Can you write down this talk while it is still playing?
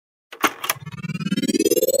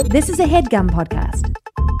This is a HeadGum podcast.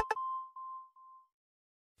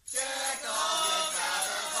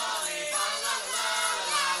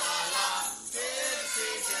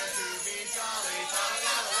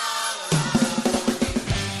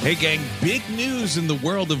 Hey gang, big news in the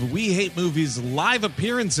world of We Hate Movies live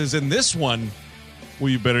appearances, and this one, well,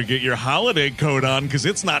 you better get your holiday coat on because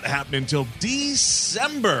it's not happening until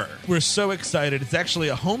December. We're so excited. It's actually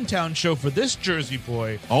a hometown show for this Jersey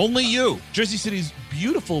boy. Only you. Jersey City's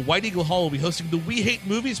beautiful White Eagle Hall will be hosting the We Hate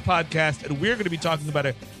Movies podcast, and we're going to be talking about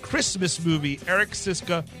a Christmas movie. Eric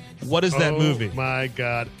Siska, what is that movie? Oh, my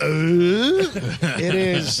God. It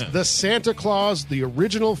is The Santa Claus, the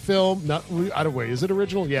original film. Not, I don't know, is it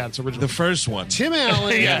original? Yeah, it's original. The first one. Tim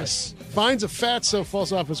Allen Yes. finds a fatso,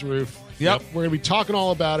 falls off his roof. Yep. We're going to be talking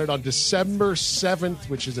all about it on December 7th,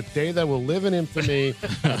 which is a day that will live in infamy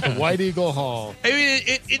at the White Eagle Hall. I mean,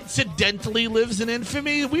 it incidentally lives in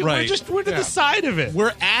infamy. We're Right. to the side of it.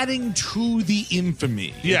 We're adding to the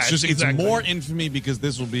infamy. Yes, it's exactly. more infamy because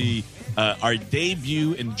this will be our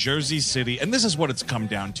debut in Jersey City. And this is what it's come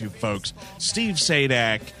down to, folks. Steve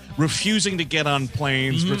Sadak refusing to get on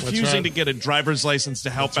planes, refusing to get a driver's license to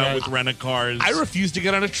help out with rent-a-cars. I refuse to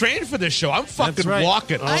get on a train for this show. I'm fucking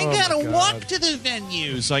walking. I Oh, gotta my God. walk to the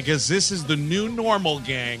venue. So I guess this is the new normal,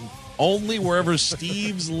 gang. Only wherever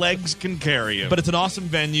Steve's legs can carry him. But it's an awesome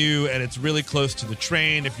venue, and it's really close to the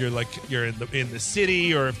train. If you're in the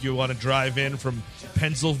city, or if you want to drive in from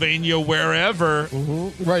Pennsylvania, wherever,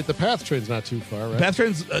 Right, the PATH train's not too far, right? PATH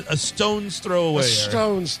train's a stone's throw away. A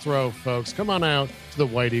stone's throw, folks. Come on out to the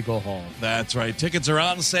White Eagle Hall. That's right. Tickets are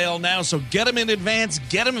on sale now, so get them in advance.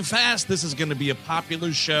 Get them fast. This is going to be a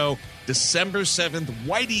popular show. December 7th,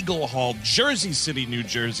 White Eagle Hall, Jersey City, New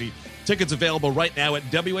Jersey. Tickets available right now at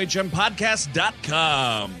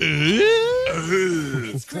WHMPodcast.com.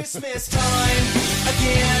 It's Christmas time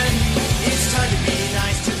again. It's time to be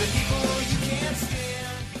nice to the people you can't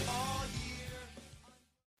stand all year.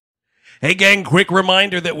 Hey gang, quick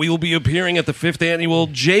reminder that we will be appearing at the 5th annual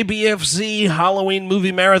JBFC Halloween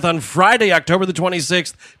Movie Marathon Friday, October the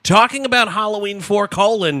 26th, talking about Halloween 4: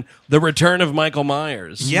 The Return of Michael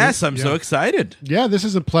Myers. Yes, I'm so excited. Yeah, this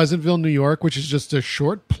is in Pleasantville, New York, which is just a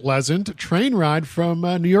short, pleasant train ride from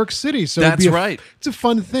New York City. So it'd That's be right. It's a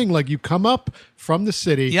fun thing. Like, you come up from the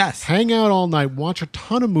city, Yes. hang out all night, watch a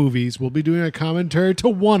ton of movies. We'll be doing a commentary to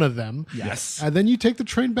one of them. Yes. And then you take the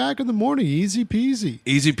train back in the morning. Easy peasy.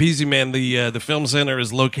 Easy peasy, man. The film center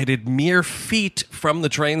is located mere feet from the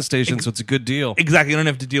train station, so it's a good deal. Exactly. You don't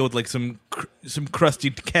have to deal with like some crusty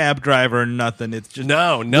cab driver or nothing. It's just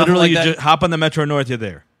No, nothing literally like you that. just hop on the Metro North. You're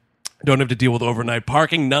there. Don't have to deal with overnight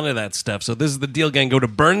parking, none of that stuff. So this is the deal, gang. Go to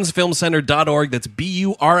burnsfilmcenter.org. That's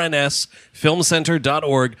BURNS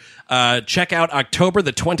filmcenter.org. Check out October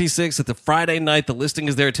the 26th. It's a Friday night. The listing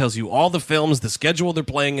is there. It tells you all the films, the schedule they're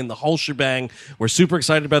playing, and the whole shebang. We're super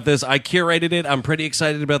excited about this. I curated it. I'm pretty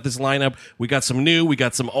excited about this lineup. We got some new. We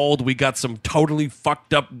got some old. We got some totally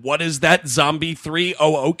fucked up. What is that? Zombie 3?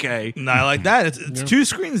 Oh, okay. No, I like that. It's two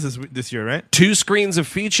screens this year, right? 2 screens of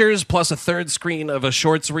features plus a 3rd screen of a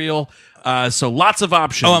shorts reel. So lots of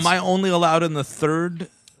options. Oh, am I only allowed in the third?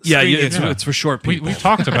 Yeah, screen? it's for short people. We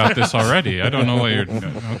talked about this already. I don't know what you're.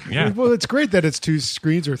 Yeah. Well, it's great that it's 2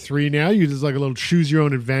 screens or 3 now. You just like a little choose your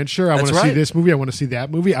own adventure. I want That's to see right. this movie. I want to see that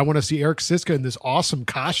movie. I want to see Eric Siska in this awesome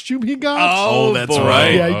costume he got. Oh, that's boy.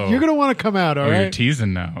 right. Yeah, Oh. you're going to want to come out, all Oh, you're right?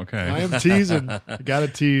 teasing now. Okay. I am teasing. I got to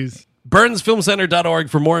tease. BurnsFilmCenter.org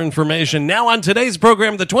for more information. Now on today's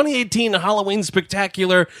program, the 2018 Halloween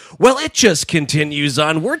Spectacular. Well, it just continues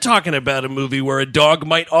on. We're talking about a movie where a dog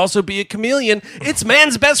might also be a chameleon. It's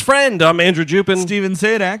Man's Best Friend. I'm Andrew Jupin. Steven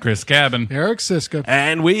Sadak. Chris Gabin. Eric Siska.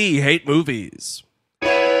 And we hate movies.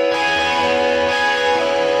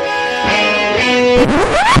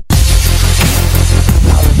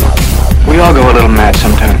 We all go a little mad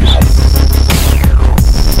sometimes.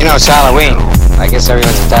 You know, it's Halloween. I guess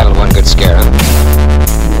everyone's entitled to one good scare, huh?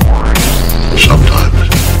 Sometimes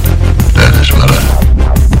that is better.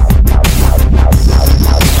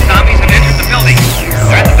 Zombies have entered the building.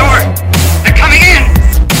 They're at the door. They're coming in.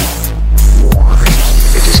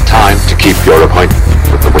 It is time to keep your appointment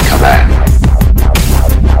with the Wicker Man.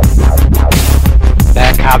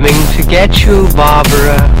 They're coming to get you,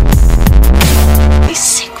 Barbara. I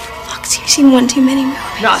sick fucks. You've seen one too many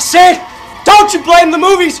movies. Now, Sid, don't you blame the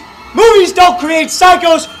movies. Movies don't create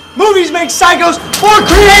psychos. Movies make psychos more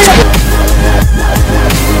creative.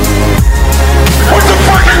 Put the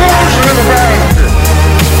fucking lotion in the bag!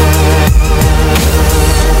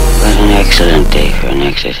 What an excellent day for an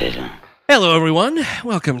exorcism. Hello, everyone.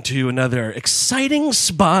 Welcome to another exciting,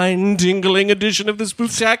 spine-tingling edition of the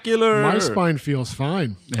Spooktacular. My spine feels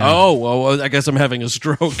fine. Oh, well, I guess I'm having a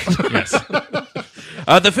stroke. Yes.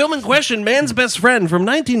 The film in question, Man's Best Friend from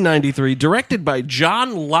 1993, directed by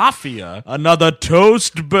John LaFia. Another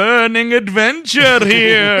toast-burning adventure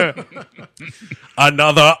here.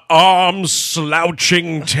 Another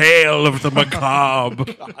arm-slouching tale of the macabre.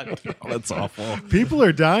 Oh, that's awful. People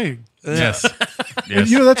are dying. Yes. And,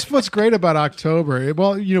 that's what's great about October.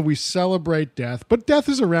 Well, we celebrate death, but death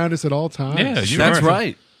is around us at all times. Yeah, That's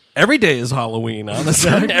right. Every day is Halloween, honestly.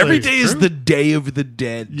 Exactly. Every day is the Day of the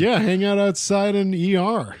Dead. Yeah, hang out outside in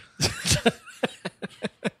ER. Is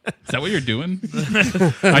that what you're doing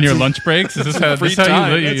on your lunch breaks? Is this how, Free this how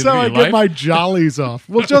time. you live That's how I your get life? my jollies off.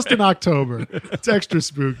 Well, just in October. It's extra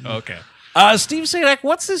spooky. Okay. Steve Sadak,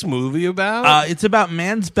 what's this movie about? It's about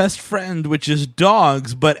man's best friend, which is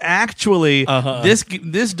dogs, but actually,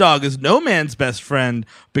 this dog is no man's best friend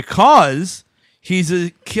because he's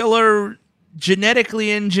a killer, genetically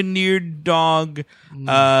engineered dog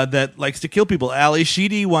that likes to kill people. Ali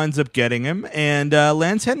Sheedy winds up getting him, and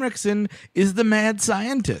Lance Henriksen is the mad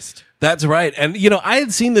scientist. That's right. And, I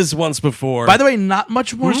had seen this once before. By the way, not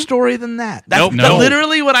much more story than that. That's Nope. No.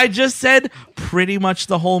 literally what I just said. Pretty much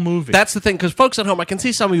the whole movie. That's the thing, because folks at home, I can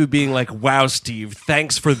see some of you being like, wow, Steve,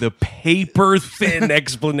 thanks for the paper-thin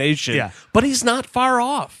explanation. Yeah. But he's not far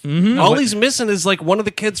off. All he's missing is like one of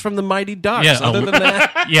the kids from the Mighty Ducks. Yeah, Other than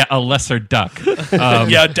that, Yeah, a lesser duck.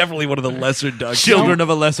 yeah, definitely one of the lesser ducks. Children of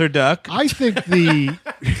a Lesser Duck. I think the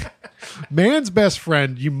man's best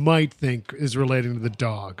friend, you might think, is relating to the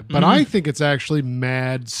dog, but I think it's actually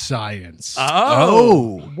mad science.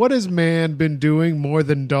 Oh. What has man been doing more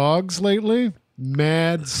than dogs lately?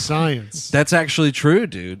 Mad science. That's actually true,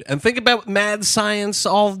 dude. And think about mad science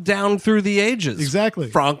all down through the ages. Exactly.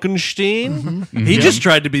 Frankenstein. He just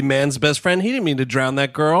tried to be man's best friend. He didn't mean to drown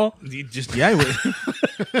that girl. He just, yeah.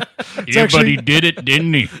 Yeah, but he did it,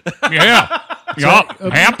 didn't he? Yeah. Yeah,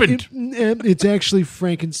 happened. It's actually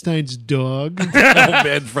Frankenstein's dog. Oh,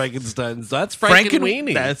 man, Frankenstein. That's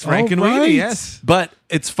Frankenweenie. That's Oh, Frankenweenie, right. yes. But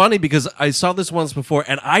it's funny because I saw this once before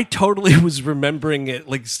and I totally was remembering it.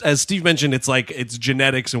 Like, as Steve mentioned, it's like it's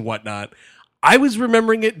genetics and whatnot. I was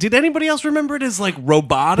remembering it. Did anybody else remember it as like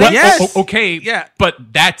robotic? Well, Yes. okay, Yeah. but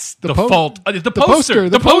that's the fault. The poster, poster. the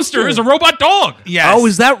The poster poster. is a robot dog. Yes. Oh,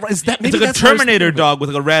 is that maybe it's like a that's how I was Terminator thinking. dog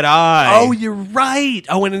with like a red eye. Oh, you're right.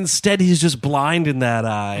 Oh, and instead he's just blind in that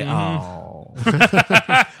eye. Oh.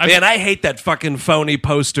 Man, I hate that fucking phony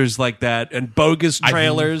posters like that and bogus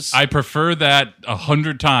trailers. I prefer that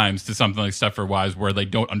 100 times to something like Stepford Wives where they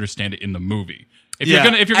don't understand it in the movie. If Yeah.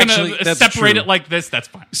 you're gonna Actually, that's separate true. it like this, that's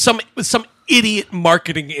fine. some idiot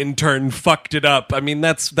marketing intern fucked it up. I mean,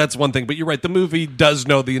 that's one thing, but you're right. The movie does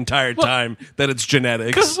know the entire time that it's genetics.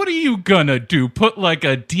 Because what are you gonna do? Put like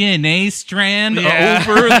a DNA strand Yeah.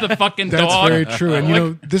 over the fucking That's dog? very true.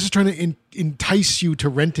 And, this is trying to entice you to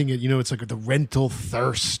renting it. It's like the rental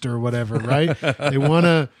thirst or whatever, right? They want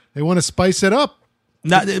to spice it up.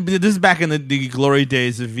 Now, this is back in the glory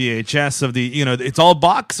days of VHS, of the, it's all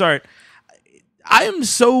box art. I am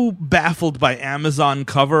so baffled by Amazon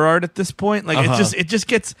cover art at this point. Like it just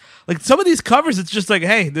gets like some of these covers. It's just like,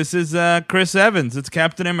 hey, this is Chris Evans. It's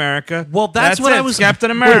Captain America. Well, that's what it. I was- It's Captain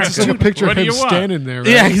It's America. just a picture What of do him you want? standing there, right?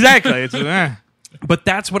 Yeah, exactly. It's But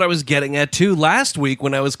that's what I was getting at too last week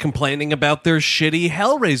when I was complaining about their shitty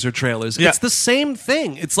Hellraiser trailers. Yeah. It's the same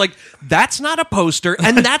thing. It's like, that's not a poster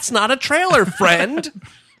and that's not a trailer, friend.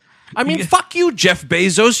 I mean, fuck you, Jeff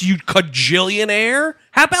Bezos, you cajillionaire.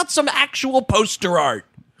 How about some actual poster art?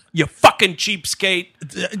 You fucking cheapskate.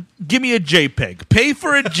 give me a JPEG. Pay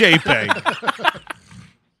for a JPEG.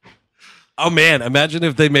 Oh man, imagine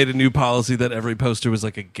if they made a new policy that every poster was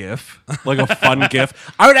like a GIF, like a fun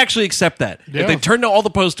GIF. I would actually accept that. Yeah. If they turned all the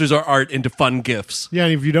posters or art into fun GIFs. Yeah,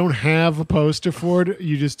 and if you don't have a poster for it,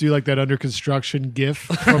 you just do like that under construction GIF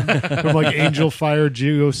from like Angel Fire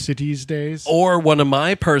GeoCities days. Or one of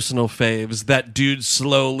my personal faves, that dude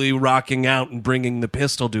slowly rocking out and bringing the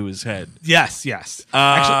pistol to his head. Yes.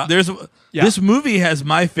 Actually, this movie has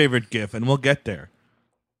my favorite GIF, and we'll get there.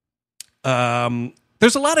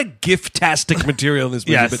 There's a lot of gift-tastic material in this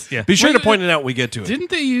movie, Yes, but yeah. be sure to point it out when we get to it. Didn't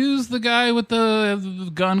they use the guy with the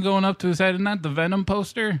gun going up to his head and not the Venom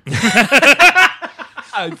poster?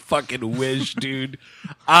 I fucking wish, dude.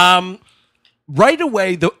 Right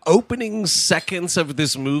away, the opening seconds of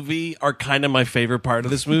this movie are kind of my favorite part of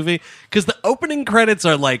this movie because the opening credits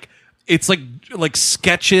are like it's like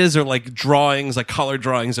sketches or like drawings, like color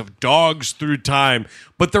drawings of dogs through time,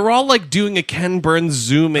 but they're all like doing a Ken Burns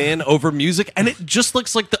zoom in over music, and it just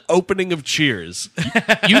looks like the opening of Cheers.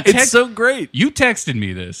 It's so great. You texted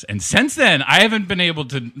me this, and since then I haven't been able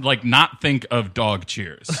to like not think of Dog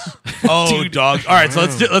Cheers. Oh, dog! All right, so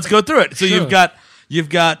let's go through it. So you've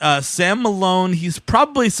got Sam Malone. He's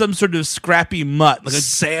probably some sort of scrappy mutt, like a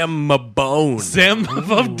Sam Mabone. Sam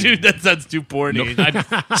Malone, dude. That sounds too porny.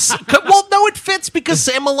 Well, no, it fits because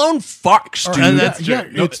Sam Malone fucks, dude. And that's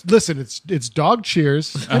true. It's dog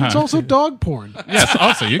cheers and it's also dog porn. Yes,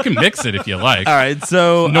 also you can mix it if you like. All right,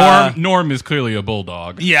 so Norm is clearly a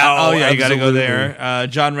bulldog. Yeah. Oh, yeah. You got to go absolutely. there.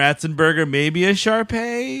 John Ratzenberger, maybe a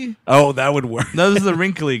Shar-Pei. Oh, that would work. Those are the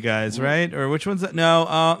wrinkly guys, right? Or which one's that?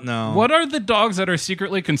 No. No. What are the dogs that are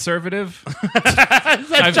secretly conservative?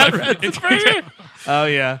 Oh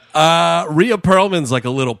yeah. Rhea Perlman's like a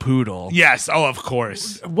little poodle. Yes. Oh, of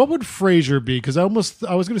course. What would Frasier be? Because I was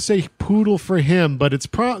going to say poodle for him, but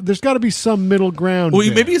there's got to be some middle ground. Well,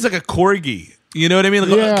 there. maybe he's like a corgi. You know what I mean?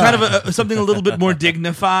 Like Yeah. kind of something a little bit more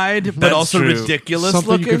dignified, but That's also true. ridiculous something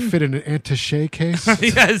looking. you could fit in an attaché case.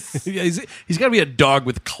 Yes. Yeah, he's got to be a dog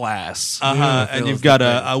with class. And you've got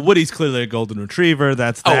a Woody's clearly a golden retriever.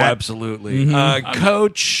 That's Oh, that. absolutely.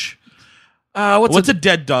 Coach. What's a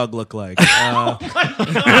dead dog look like?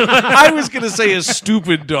 I was going to say a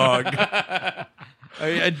stupid dog.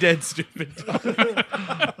 A dead stupid dog.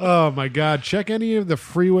 Oh my God! Check any of the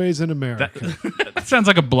freeways in America. That sounds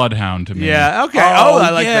like a bloodhound to me. Yeah. Okay. Oh, I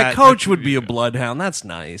like yeah, that. Coach would be a bloodhound. That's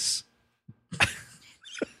nice.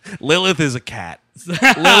 Lilith is a cat.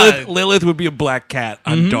 Lilith would be a black cat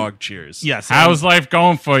on Dog Cheers. Yes. How's life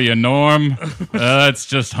going for you, Norm? It's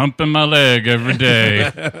just humping my leg every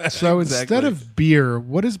day. So instead of beer,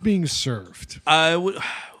 what is being served?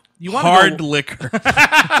 You want Hard liquor.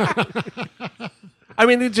 I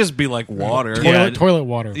mean, it'd just be like water. Toilet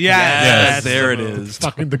water. Yes, there it is.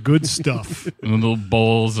 Fucking the good stuff. Little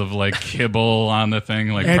bowls of like kibble on the thing,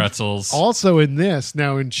 like And pretzels. Also in this,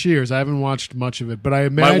 now in Cheers, I haven't watched much of it, but I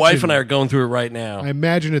imagine My wife and I are going through it right now. I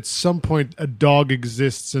imagine at some point a dog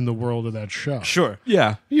exists in the world of that show. Sure.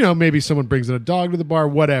 Yeah. You know, maybe someone brings in a dog to the bar,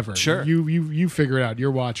 whatever. Sure. You figure it out.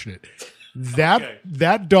 You're watching it.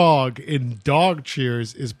 That dog in Dog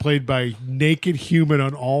Cheers is played by naked human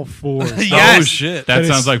on all fours. Yes. Oh, shit. That is-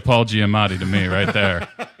 sounds like Paul Giamatti to me, right there.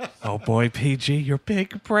 Oh, boy, PG, your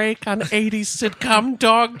big break on 80s sitcom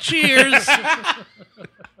Dog Cheers.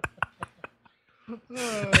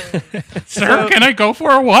 Sir, can I go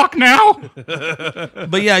for a walk now?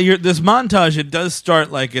 But yeah, this montage, it does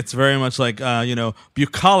start like it's very much like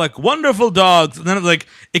bucolic, wonderful dogs, and then it's like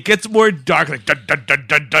it gets more dark, like dun, dun, dun,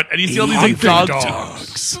 dun, dun, and you see all these like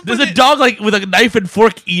dogs. There's a dog like with a knife and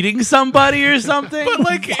fork eating somebody or something. But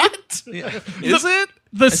like, Is it?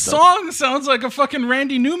 the song sounds like a fucking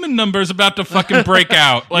Randy Newman number is about to fucking break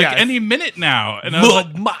out, like Yes. any minute now. And I was like,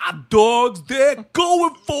 Look, my dogs, they're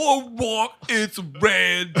going for a walk. It's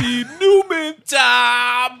Randy Newman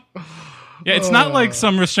time. yeah, it's not like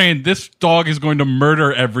some restraint. This dog is going to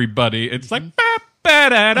murder everybody. It's like,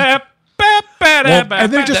 ba-ba-da-da, ba-ba-da, Well,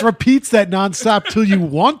 and then it just repeats that nonstop till you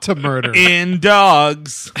want to murder. in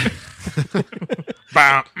dogs.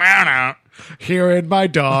 Hearing my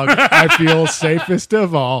dog, I feel safest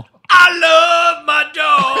of all. I love my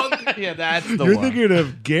dog. Yeah, that's the You're one. thinking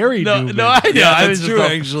of Gary Newman. No, I know. Yeah, I was that's just true,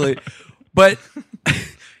 actually. But,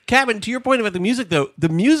 Kevin, to your point about the music, though, the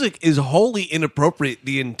music is wholly inappropriate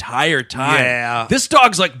the entire time. Yeah. This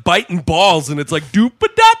dog's like biting balls, and it's like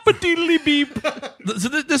doop-a-dop-a-deedly-beep. So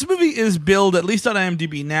this movie is billed, at least on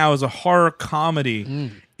IMDb now, as a horror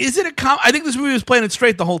comedy. Is it a I think this movie was playing it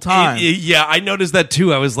straight the whole time. Yeah, I noticed that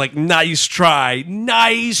too. I was like, nice try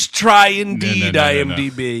indeed, No.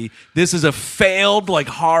 IMDb. This is a failed like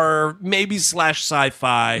horror, maybe /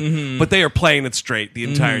 sci-fi, but they are playing it straight the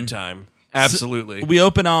entire time. Absolutely. We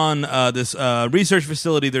open on this research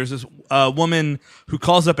facility. There's this woman who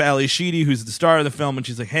calls up Ali Sheedy, who's the star of the film, and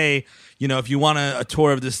she's like, hey, if you want a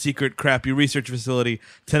tour of this secret crappy research facility,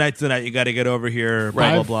 tonight's the night you got to get over here,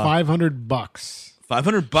 blah, blah, blah. $500.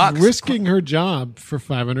 $500. Risking her job for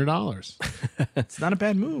 $500. It's not a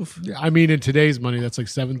bad move. I mean, in today's money, that's like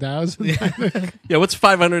 $7,000. Yeah, what's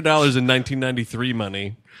 $500 in 1993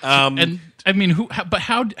 money? and I mean,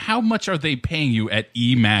 how much are they paying you at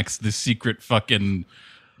Emacs, the secret fucking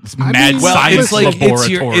mad mean, science it's like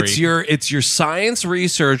laboratory? it's your science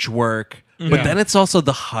research work But then it's also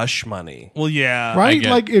the hush money. Well, yeah. Right?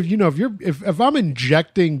 Like if I'm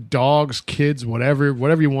injecting dogs, kids, whatever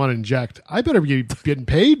you want to inject, I better be getting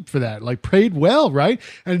paid for that. Like paid well, right?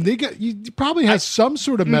 And you probably has some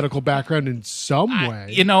sort of medical background in some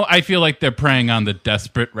way. I feel like they're preying on the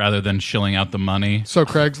desperate rather than shilling out the money. So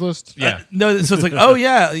Craigslist? Yeah. No, so it's like, oh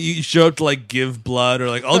yeah, you show up to like give blood or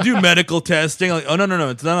like I'll do medical testing. Like, oh no,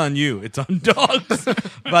 it's not on you, it's on dogs.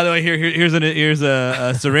 By the way, here's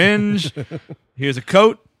a syringe, here's a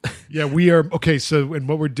coat. Yeah, we are okay. So, and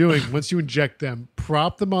what we're doing once you inject them,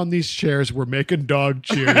 prop them on these chairs. We're making dog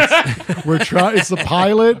cheers. We're trying. It's the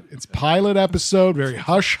pilot. It's pilot episode. Very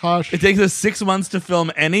hush hush. It takes us 6 months to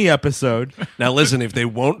film any episode. Now listen, if they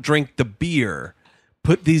won't drink the beer,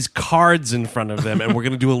 put these cards in front of them, and we're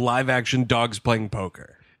going to do a live action dogs playing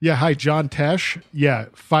poker. Yeah, hi, John Tesh. Yeah,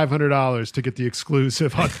 $500 to get the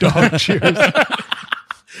exclusive on dog cheers.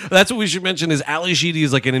 That's what we should mention is Ali Sheedy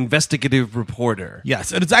is like an investigative reporter.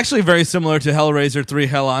 Yes, and it's actually very similar to Hellraiser 3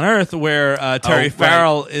 Hell on Earth, where Terry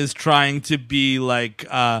Farrell is trying to be like,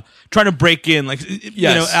 trying to break in. Like,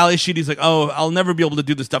 Ali Sheedy's like, oh, I'll never be able to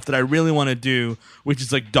do the stuff that I really want to do, which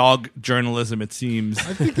is like dog journalism, it seems.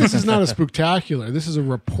 I think this is not a spooktacular. This is a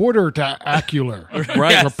reporter-tacular.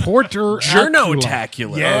 Right. Yes. Reporter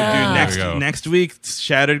Journo-tacular. Yeah. Oh, dude, next week,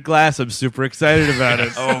 Shattered Glass. I'm super excited about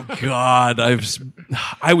it. Oh, God.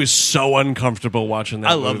 I was so uncomfortable watching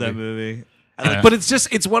that I love that movie. But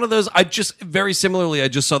it's one of those. I just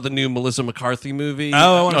saw the new Melissa McCarthy movie. Oh,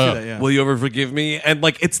 I want to see that. Yeah. Will You Ever Forgive Me? And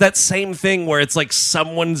like, it's that same thing where it's like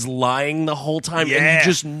someone's lying the whole time, and you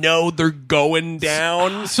just know they're going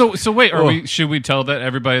down. So wait, should we tell that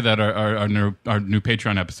everybody that our new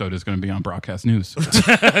Patreon episode is going to be on Broadcast News?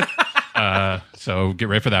 So get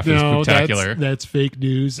ready for that for the Spooktacular. That's fake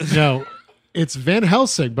news. No. It's Van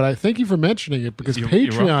Helsing, but I thank you for mentioning it because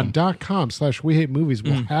patreon.com/WeHateMovies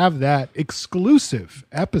will have that exclusive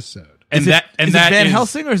episode. Is it Van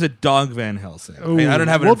Helsing or is it Dog Van Helsing? Ooh, I don't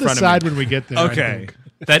have it we'll in front of me. decide when we get there. Okay.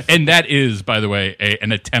 That is, by the way,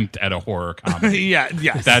 an attempt at a horror comedy.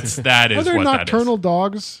 Yes. That is Are there what that is. nocturnal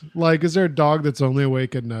dogs? Like, is there a dog that's only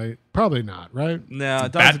awake at night? Probably not, right? No,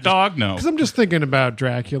 Bat dog? No. Because I'm just thinking about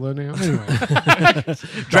Dracula now. Anyway.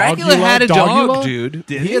 Dracula had a dog, Dogula? Did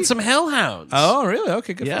he? He had some hellhounds. Oh, really?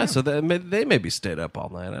 Okay, good. Yeah, for so they maybe stayed up all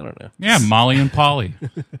night. I don't know. Yeah, Molly and Polly.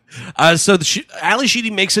 So Ali Sheedy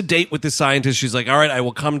makes a date with the scientist. She's like, all right, I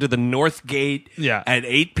will come to the North Gate at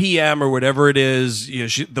 8 p.m. or whatever it is.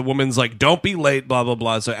 The woman's like, don't be late, blah, blah,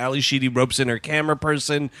 blah. So Ali Sheedy ropes in her camera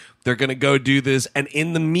person. They're going to go do this. And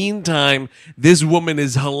in the meantime, this woman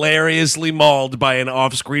is hilariously mauled by an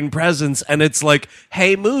off-screen presence. And it's like,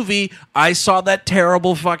 hey, movie, I saw that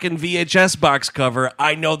terrible fucking VHS box cover.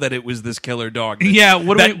 I know that it was this killer dog.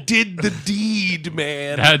 That did the deed,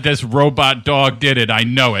 man. This robot dog did it. I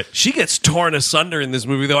know it. She gets torn asunder in this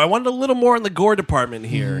movie, though. I wanted a little more in the gore department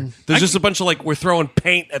here. There's just a bunch of, like, we're throwing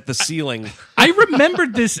paint at the ceiling. I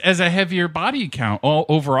remembered this as a heavier body count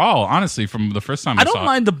overall, honestly, from the first time I saw it. I don't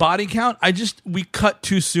mind the body count. We cut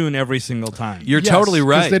too soon every single time. You're totally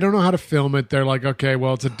right. Because they don't know how to film it. They're like, okay,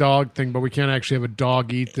 well, it's a dog thing, but we can't actually have a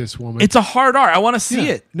dog eat this woman. It's a hard R. I want to see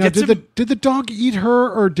it. Now, did the dog eat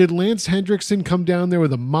her, or did Lance Hendrickson come down there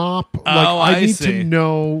with a mop? Like, I need to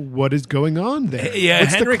know what is going on there. Yeah,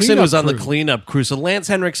 What's the Hendrickson was on the crew? cleanup crew. So Lance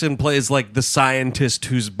Hendrickson plays like the scientist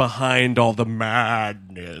who's behind all the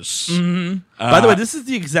madness. Mm-hmm. By the way, this is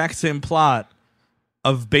the exact same plot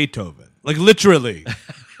of Beethoven. Like, literally.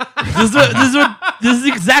 This is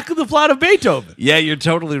exactly the plot of Beethoven. Yeah, you're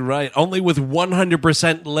totally right. Only with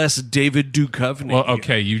 100% less David Duchovny. Well,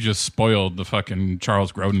 okay, you just spoiled the fucking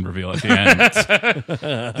Charles Grodin reveal at the end.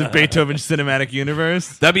 The Beethoven cinematic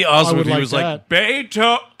universe. That'd be awesome if he like was that. like,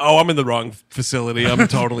 Beethoven. Oh, I'm in the wrong facility. I'm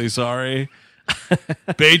totally sorry.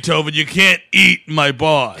 Beethoven, you can't eat my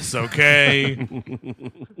boss, okay?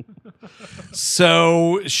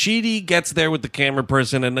 So Sheedy gets there with the camera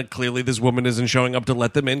person, and clearly this woman isn't showing up to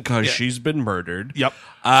let them in because she's been murdered. Yep.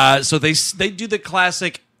 So they do the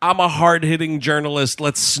classic, I'm a hard-hitting journalist,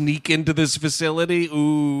 let's sneak into this facility.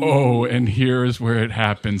 Ooh. Oh, and here's where it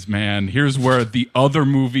happens, man. Here's where the other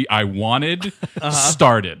movie I wanted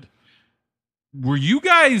started. Were you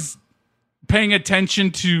guys paying attention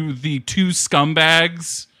to the two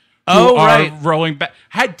scumbags who are rolling back?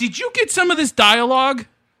 Did you get some of this dialogue?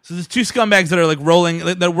 So there's two scumbags that are like rolling,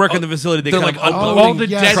 that work in the facility. They're kind like of unloading all the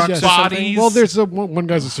dead bodies. Well, there's one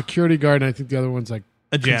guy's a security guard, and I think the other one's like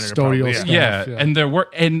A janitor, custodial probably, staff. Yeah, and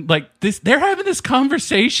they're having this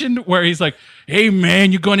conversation where he's like, "Hey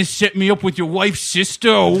man, you going to set me up with your wife's sister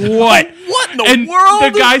or what?" What in the and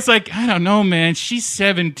world? The guy's like, "I don't know, man. She's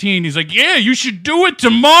 17." He's like, "Yeah, you should do it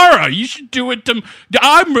tomorrow. You should do it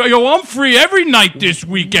I'm free every night this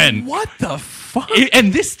weekend." What the fuck?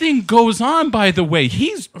 And this thing goes on, by the way.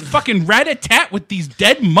 He's fucking rat-a-tat with these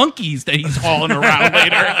dead monkeys that he's hauling around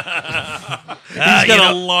later. He's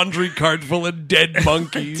got a laundry cart full of dead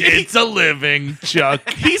monkeys. It's a living, Chuck.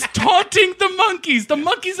 He's taunting the monkeys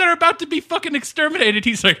that are about to be fucking exterminated.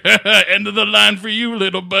 He's like, "End of the line for you,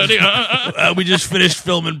 little buddy." We just finished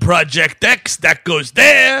filming Project X. That goes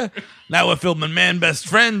there. Now we're filming Man Best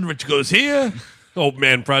Friend, which goes here. Oh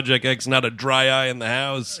man, Project X, not a dry eye in the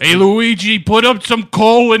house. Hey, Luigi, put up some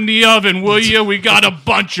coal in the oven, will you? We got a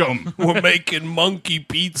bunch of them. We're making monkey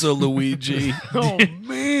pizza, Luigi. Oh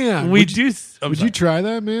man, Would you try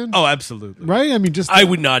that, man? Oh, absolutely. Right? I mean, just I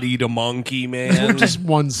would not eat a monkey, man. just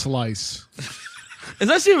one slice.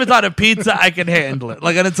 Especially if it's on a pizza, I can handle it.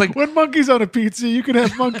 Like, and it's like When monkey's on a pizza, you can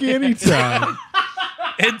have monkey anytime.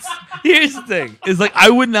 here's the thing. It's like I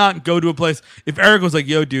would not go to a place if Eric was like,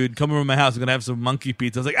 "Yo, dude, come over to my house. I'm gonna have some monkey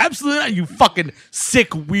pizza." I was like, "Absolutely not, you fucking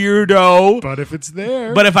sick weirdo." But if it's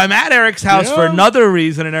there, But if I'm at Eric's house for Yeah. another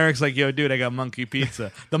reason, and Eric's like, "Yo, dude, I got monkey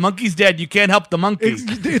pizza." The monkey's dead. You can't help the monkey.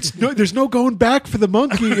 there's no going back for the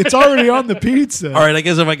monkey. It's already on the pizza. All right, I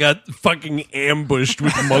guess if I got fucking ambushed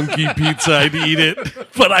with monkey pizza, I'd eat it.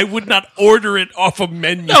 But I would not order it off a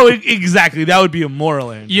menu. No, exactly. That would be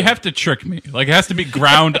immoral. Andrew. You have to trick me. Like, it has to be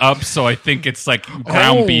ground up, so I think it's like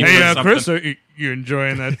ground beef or something. Chris, you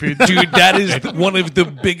enjoying that pizza? Dude, that is one of the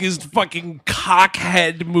biggest fucking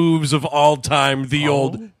cockhead moves of all time. The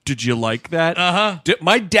old, did you like that? Uh-huh.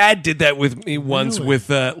 My dad did that with me once with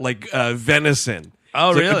venison. Oh,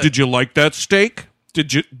 He's like, really? did you like that steak?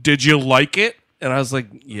 Did you like it? And I was like,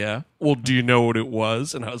 yeah. Well, do you know what it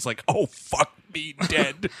was? And I was like, oh, fuck me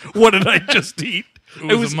dead. What did I just eat?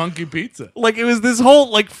 It was a monkey pizza. Like, it was this whole,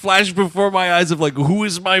 like, flash before my eyes of, like, who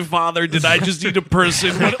is my father? Did I just eat a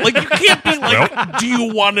person? Like, you can't be like, do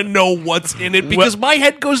you want to know what's in it? Because my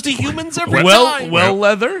head goes to humans every time. Well,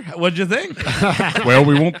 Leather, what'd you think? Well,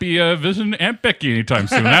 we won't be visiting Aunt Becky anytime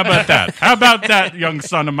soon. How about that? How about that, young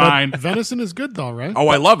son of mine? Venison is good though, right? Oh,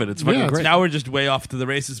 I love it. It's fucking Yeah, great. Now we're just way off to the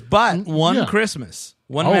races. But one Yeah. Christmas,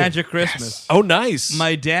 one Oh, magic Christmas. Oh, nice.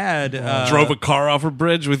 My dad Drove a car off a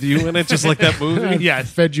bridge with you in it, just like that movie. Yeah,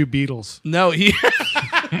 Fed you beetles. no, he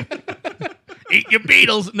eat your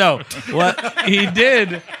beetles. No, what he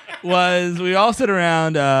did was we all sit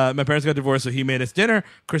around. My parents got divorced, so he made us dinner,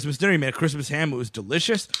 Christmas dinner. He made a Christmas ham. It was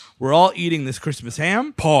delicious. We're all eating this Christmas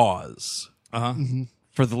ham. Pause. Uh-huh.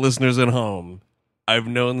 For the listeners at home, I've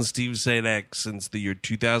known Steve Sadak since the year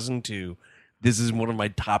 2002. This is one of my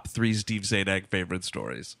top 3 Steve Sadak favorite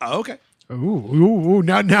stories. Oh, okay. Ooh.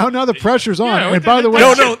 Now the pressure's on. Yeah, and by the way,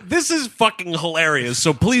 No, this is fucking hilarious.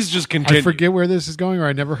 So please just continue. I forget where this is going, or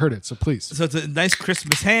I never heard it. So please. So it's a nice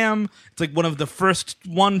Christmas ham. It's like one of the first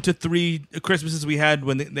 1 to 3 Christmases we had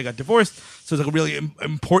when they got divorced. So it's like a really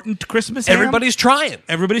important Christmas ham. Everybody's trying.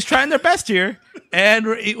 Everybody's trying their best here. And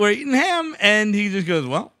we're eating ham. And he just goes,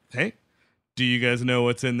 well, hey, do you guys know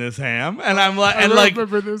what's in this ham? And I'm like, I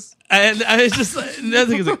remember this. and I was just like, another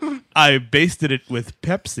thing is like, I basted it with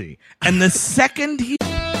Pepsi. And the second he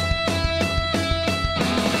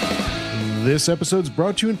This episode's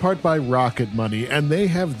brought to you in part by Rocket Money, and they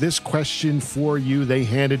have this question for you. They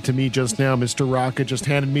handed to me just now. Mr. Rocket just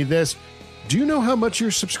handed me this. Do you know how much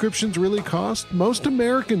your subscriptions really cost? Most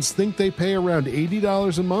Americans think they pay around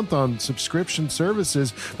 $80 a month on subscription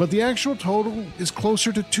services, but the actual total is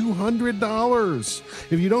closer to $200.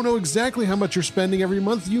 If you don't know exactly how much you're spending every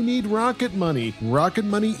month, you need Rocket Money. Rocket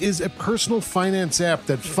Money is a personal finance app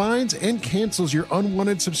that finds and cancels your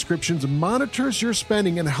unwanted subscriptions, monitors your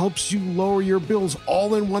spending, and helps you lower your bills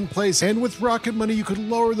all in one place. And with Rocket Money, you could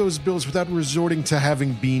lower those bills without resorting to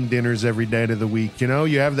having bean dinners every day of the week. You know,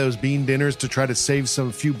 you have those bean dinners to try to save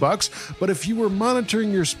some few bucks, but if you were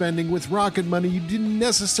monitoring your spending with Rocket Money, you didn't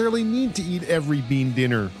necessarily need to eat every bean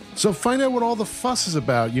dinner. So find out what all the fuss is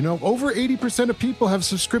about. You know, over 80% of people have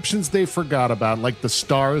subscriptions they forgot about, like the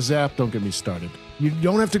Stars app. Don't get me started. You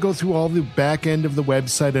don't have to go through all the back end of the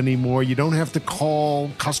website anymore. You don't have to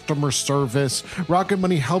call customer service. Rocket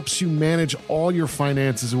Money helps you manage all your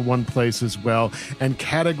finances in one place as well and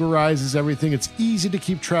categorizes everything. It's easy to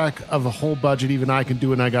keep track of a whole budget. Even I can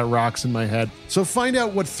do it, and I got rocks in my head. So find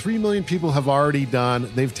out what 3 million people have already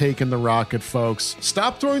done. They've taken the Rocket, folks.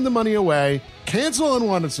 Stop throwing the money away. Cancel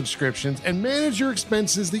unwanted subscriptions and manage your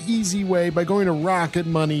expenses the easy way by going to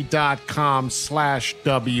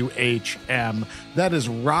rocketmoney.com/WHM. That is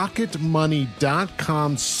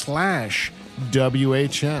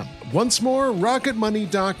rocketmoney.com/WHM. Once more,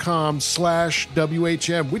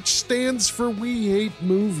 rocketmoney.com/WHM, which stands for We Hate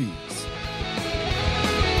Movies.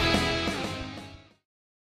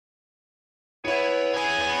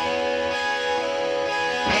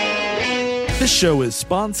 This show is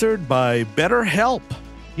sponsored by BetterHelp.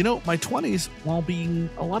 You know, my 20s, while being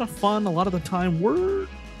a lot of fun, a lot of the time, were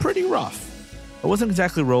pretty rough. I wasn't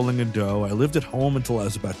exactly rolling in dough. I lived at home until I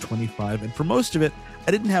was about 25, and for most of it,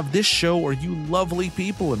 I didn't have this show or you lovely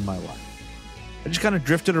people in my life. I just kind of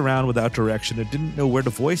drifted around without direction and didn't know where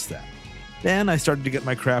to voice that. Then I started to get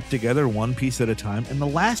my crap together one piece at a time, and the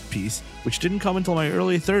last piece, which didn't come until my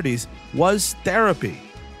early 30s, was therapy.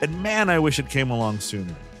 And man, I wish it came along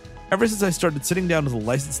sooner. Ever since I started sitting down with a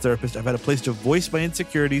licensed therapist, I've had a place to voice my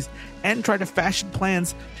insecurities and try to fashion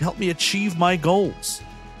plans to help me achieve my goals.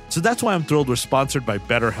 So that's why I'm thrilled we're sponsored by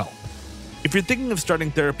BetterHelp. If you're thinking of starting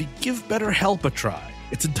therapy, give BetterHelp a try.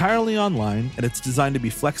 It's entirely online, and it's designed to be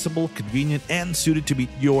flexible, convenient, and suited to meet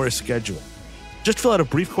your schedule. Just fill out a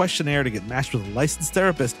brief questionnaire to get matched with a licensed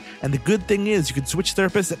therapist, and the good thing is you can switch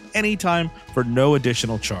therapists at any time for no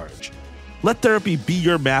additional charge. Let therapy be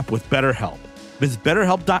your map with BetterHelp. Visit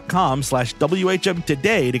BetterHelp.com/WHM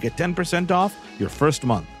today to get 10% off your first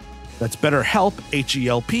month. That's BetterHelp,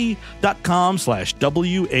 HELP.com/WHM.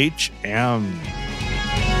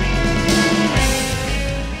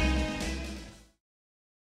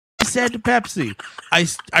 I said to Pepsi, I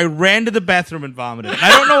ran to the bathroom and vomited. I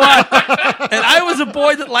don't know why. And I was a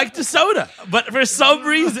boy that liked a soda. But for some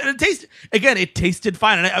reason, it tasted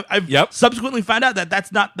fine. And I've subsequently found out that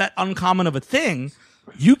that's not that uncommon of a thing.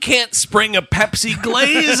 You can't spring a Pepsi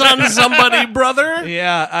glaze on somebody, brother.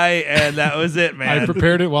 Yeah, and that was it, man. I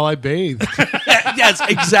prepared it while I bathed. Yes,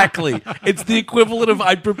 exactly. It's the equivalent of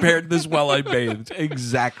I prepared this while I bathed.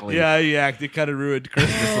 Exactly. Yeah, it kind of ruined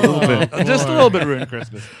Christmas a little bit. Just a little bit ruined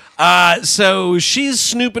Christmas. So she's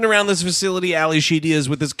snooping around this facility. Ali Sheedy is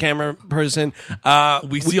with this camera person.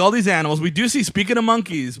 We see all these animals. We do see, speaking of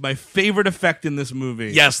monkeys, my favorite effect in this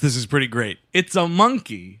movie. Yes, this is pretty great. It's a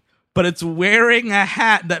monkey, but it's wearing a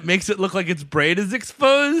hat that makes it look like its brain is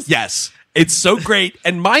exposed. Yes, it's so great.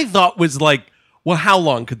 And my thought was like, well, how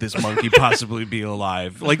long could this monkey possibly be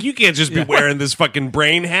alive? Like, you can't just be wearing this fucking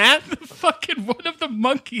brain hat. Fucking one of the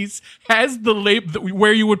monkeys has the label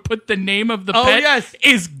where you would put the name of the pet. Yes.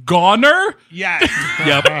 Is Goner. Yes.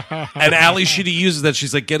 Yep. And Ali Sheedy uses that.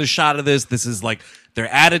 She's like, get a shot of this. This is like their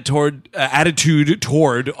attitude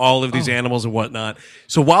toward all of these animals and whatnot.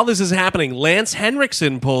 So while this is happening, Lance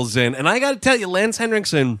Henriksen pulls in. And I got to tell you, Lance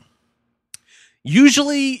Henriksen,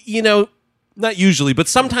 usually, not usually, but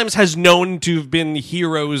sometimes has known to have been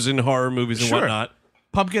heroes in horror movies and whatnot.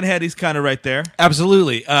 Pumpkinhead, he's kind of right there.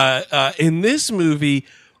 Absolutely. In this movie,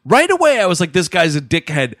 right away, I was like, this guy's a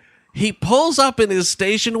dickhead. He pulls up in his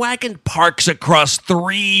station wagon, parks across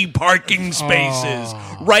 3 parking spaces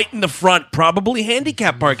right in the front, probably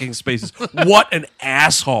handicapped parking spaces. What an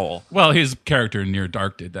asshole. Well, his character in Near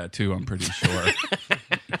Dark did that too, I'm pretty sure.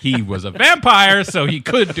 He was a vampire, so he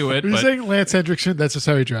could do it. Are you But saying Lance Hendrickson? That's just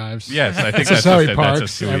how he drives. yes, I think That's that's how he just parks.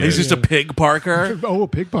 that's just who he He's is. just a pig parker. Oh, a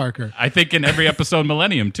pig parker. I think in every episode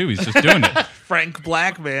Millennium too, he's just doing it. Frank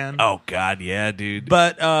Black, man. Oh, God, yeah, dude.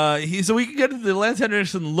 But so we can get to the Lance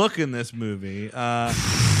Henriksen look in this movie.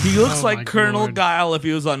 He looks like Colonel Lord. Guile if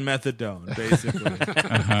he was on methadone, basically.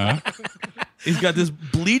 He's got this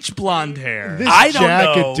bleach blonde hair. This I don't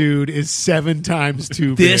jacket, know. dude, is 7 times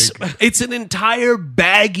too This big. it's an entire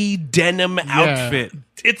baggy denim outfit.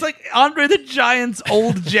 It's like Andre the Giant's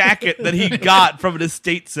old jacket that he got from an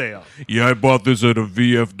estate sale. Yeah, I bought this at a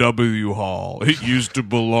VFW hall. It used to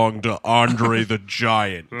belong to Andre the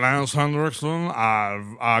Giant. Lance Henriksen,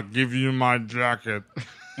 I'll give you my jacket.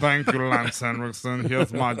 Thank you, Lance Henriksen.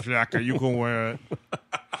 Here's my jacket. You can wear it.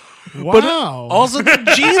 Wow. Also, the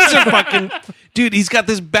jeans are fucking... Dude, he's got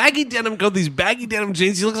this baggy denim coat, these baggy denim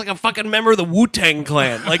jeans. He looks like a fucking member of the Wu-Tang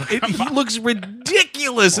Clan. Like, he looks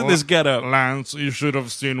ridiculous in this getup. Lance, you should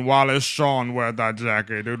have seen Wallace Shawn wear that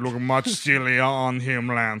jacket. It would look much sillier on him,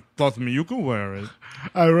 Lance. Trust me, you can wear it.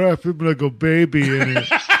 I wrap him like a baby in it.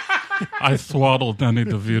 I swaddled Danny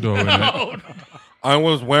DeVito in it. I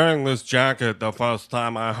was wearing this jacket the first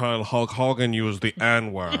time I heard Hulk Hogan use the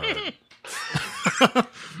N-word.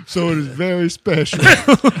 So it is very special.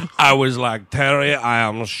 I was like, Terry, I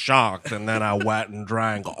am shocked. And then I went and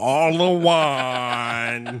drank all the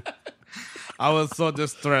wine. I was so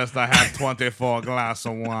distressed I had 24 glasses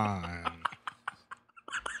of wine.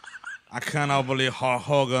 I cannot believe Hulk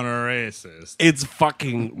Hogan are racist. It's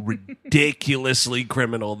fucking ridiculously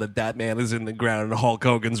criminal that man is in the ground and Hulk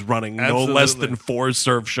Hogan's running no less than 4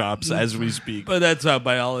 surf shops as we speak. But that's how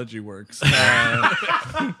biology works.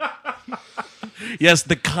 Yes,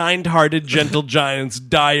 the kind-hearted, gentle giants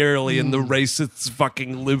die early and the racists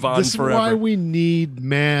fucking live on This forever. is why we need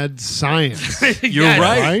mad science. You're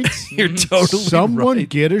right. You're totally Someone right.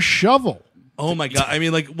 get a shovel. Oh my god! I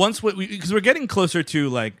mean, like once because we're getting closer to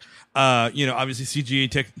like obviously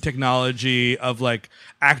CG technology of like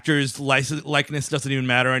actors' likeness doesn't even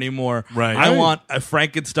matter anymore. Right. I want a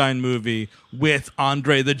Frankenstein movie with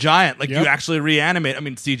Andre the Giant. Like you actually reanimate. I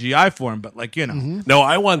mean CGI for him, but like No,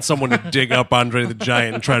 I want someone to dig up Andre the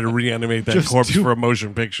Giant and try to reanimate that corpse for a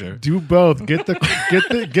motion picture. Do both. Get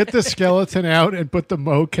the skeleton out and put the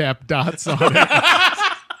mocap dots on it.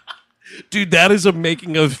 Dude, that is a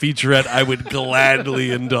making of featurette I would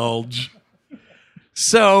gladly indulge.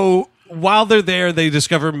 So while they're there, they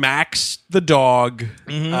discover Max the dog,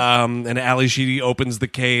 and Ali Sheedy opens the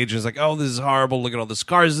cage and is like, "Oh, this is horrible! Look at all the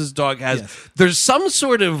scars this dog has." Yes. There's some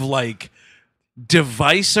sort of like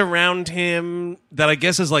device around him that I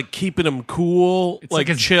guess is like keeping him cool, like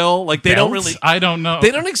chill. Like they don't really, I don't know. they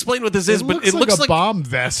don't explain what this is, but it looks a bomb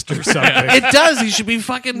vest or something. it does. He should be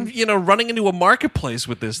fucking, running into a marketplace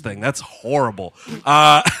with this thing. That's horrible.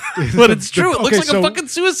 But it's true. It looks like a fucking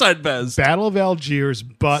suicide vest. Battle of Algiers,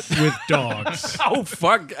 but with dogs. Oh,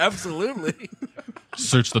 fuck. Absolutely.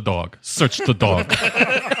 Search the dog. Search the dog.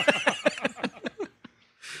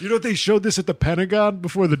 You know they showed this at the Pentagon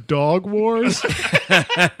before the dog wars?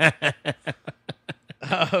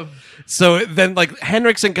 So then, like,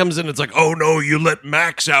 Henriksen comes in. It's like, oh no, you let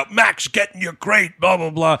Max out. Max, get in your crate. Blah blah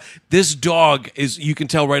blah. This dog is. You can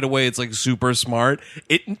tell right away. It's like super smart.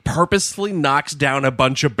 It purposefully knocks down a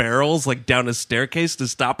bunch of barrels, like down a staircase to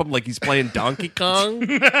stop him, like he's playing Donkey Kong.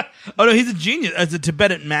 Oh no, he's a genius. As a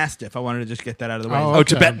Tibetan Mastiff, I wanted to just get that out of the way. Oh,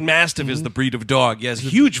 Tibetan Mastiff is the breed of dog. Yes,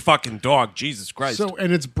 huge fucking dog. Jesus Christ. So,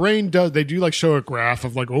 and its brain does. They do like show a graph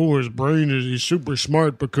of like, oh, his brain he's super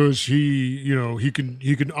smart because he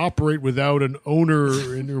can operate without an owner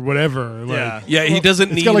or whatever. Like, yeah. He doesn't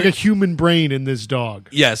it's need. got like a human brain in this dog.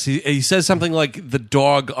 Yes, he says something like the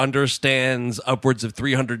dog understands upwards of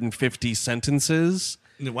 350 sentences.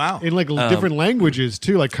 Wow. In like different languages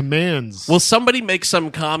too, like commands. Will somebody make some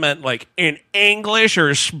comment like in English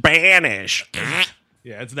or Spanish?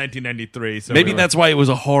 Yeah, it's 1993. So Maybe that's why it was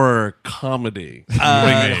a horror comedy.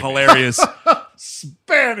 Hilarious.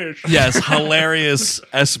 Spanish. Yes, hilarious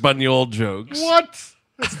Espanol jokes. What?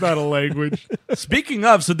 That's not a language. Speaking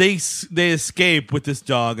of, so they escape with this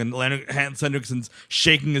dog, and Hans Henriksen's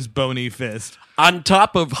shaking his bony fist. On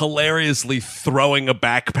top of hilariously throwing a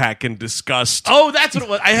backpack in disgust. Oh, that's what it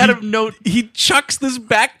was. I had a note. He chucks this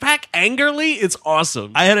backpack angrily. It's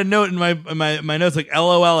awesome. I had a note in my notes like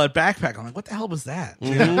LOL at backpack. I'm like, what the hell was that?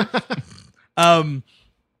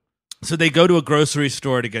 So they go to a grocery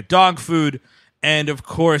store to get dog food. And of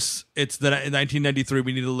course, it's in 1993.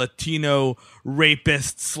 We need a Latino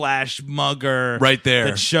rapist / mugger right there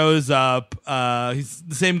that shows up. He's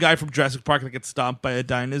the same guy from Jurassic Park that gets stomped by a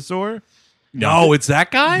dinosaur. No, it's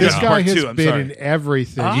that guy? This guy Part has two, I'm been sorry. in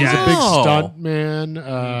everything. Oh. He's a big stunt man.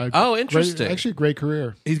 Interesting. Actually, great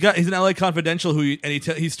career. He's in LA Confidential,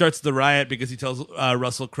 he starts the riot because he tells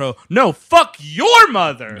Russell Crowe, "No, fuck your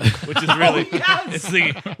mother," which is really it's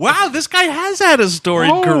the wow. This guy has had a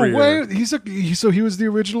storied career. Wait, so he was the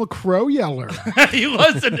original crow yeller. he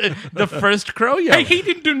was the first crow yeller. Hey, he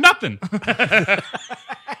didn't do nothing.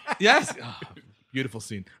 Yes, beautiful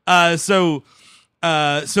scene. So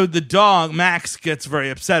the dog Max gets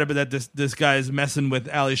very upset about that this guy is messing with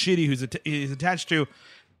Ali Sheedy, who's he's attached to,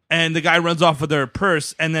 and the guy runs off with her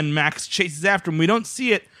purse, and then Max chases after him. We don't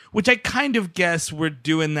see it, which I kind of guess we're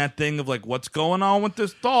doing that thing of like, what's going on with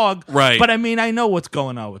this dog? Right. But I mean, I know what's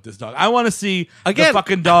going on with this dog. I want to see the Again,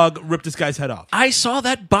 fucking dog rip this guy's head off. I saw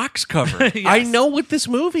that box cover. Yes. I know what this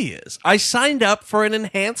movie is. I signed up for an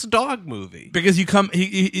enhanced dog movie. Because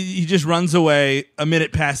he just runs away. A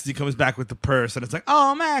minute passes, he comes back with the purse, and it's like,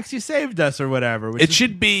 oh, Max, you saved us, or whatever. It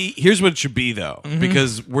should be, here's what it should be, though,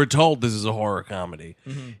 because we're told this is a horror comedy.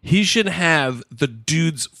 He should have the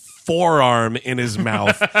dude's forearm in his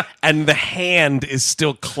mouth, and the hand is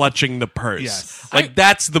still clutching the purse. Yes. Like,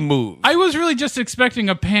 that's the move. I was really just expecting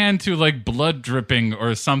a pan to like blood dripping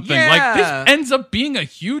or something. Yeah. Like this ends up being a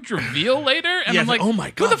huge reveal later, and Yeah, I'm like, oh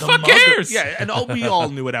my God, who the fuck mugger. cares? Yeah, and we all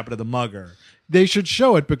knew what happened to the mugger. They should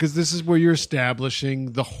show it because this is where you're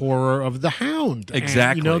establishing the horror of the Hound. And,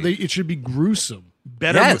 Exactly. it should be gruesome.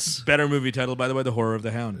 Better movie title, by the way, The Horror of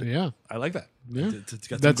the Hound. Yeah. I like that. Yeah. It's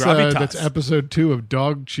got some That's gravitas. episode 2 of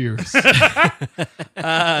Dog Cheers. It's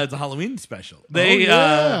a Halloween special.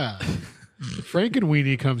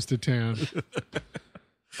 Frankenweenie comes to town.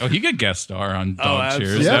 Oh, he could guest star on Dog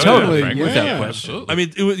Cheers. Yeah, That would- totally. Frank, Yeah. without question. I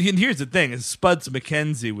mean, and here's the thing: is Spuds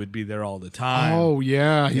McKenzie would be there all the time. Oh,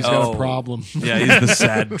 yeah. He's got a problem. Yeah, he's the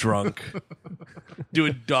sad drunk.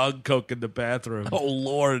 Doing dog coke in the bathroom. Oh,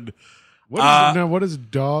 Lord. What is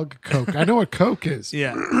dog coke? I know what coke is.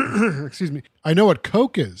 Yeah. Excuse me. I know what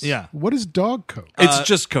coke is. Yeah. What is dog coke? It's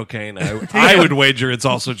just cocaine. I would wager it's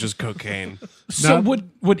also just cocaine. So Now-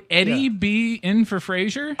 would Eddie be in for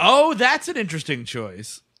Frasier? Oh, that's an interesting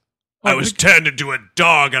choice. I was turned into a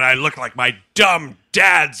dog and I looked like my dumb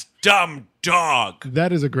dad's dumb dog.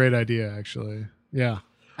 That is a great idea, actually. Yeah.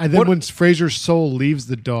 And then when Fraser's soul leaves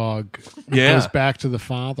the dog, it goes back to the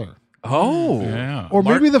father. Oh. Yeah. Or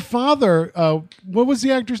maybe the father, what was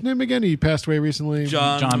the actor's name again? He passed away recently.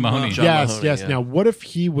 John Mahoney. Yes. Yeah. Now, what if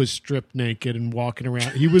he was stripped naked and walking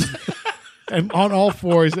around? He was and on all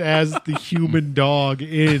fours as the human dog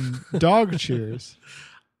in Dog Cheers.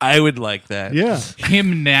 I would like that. Yeah.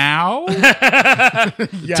 Him now?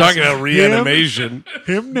 Yes. Talking about reanimation.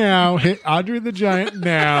 Him now. Andre the Giant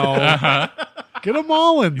now. Get them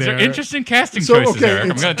all in These there. are interesting casting choices, Eric.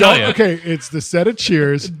 I'm it's going to tell you. Okay, it's the set of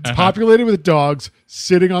Cheers. It's populated with dogs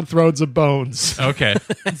sitting on thrones of bones. Okay.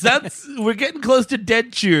 We're getting close to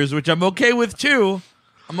Dead Cheers, which I'm okay with too.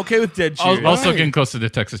 I'm okay with Dead Cheers. Also getting close to the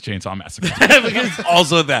Texas Chainsaw Massacre.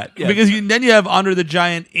 Also that. Yeah. Because then you have Andre the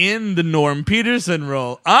Giant in the Norm Peterson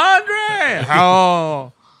role. Andre,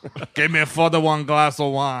 how? Give me one glass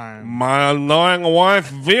of wine. My annoying wife,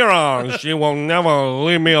 Vera, she will never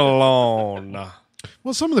leave me alone.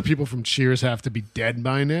 Well, some of the people from Cheers have to be dead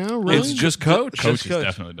by now, right? It's just Coach. Coach is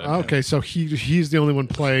definitely dead. Okay, so he's the only one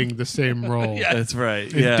playing the same role. That's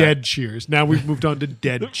right. In Yeah. Dead Cheers. Now we've moved on to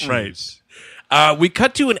Dead Cheers. We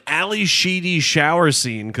cut to an Ali Sheedy shower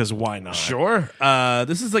scene because why not? Sure.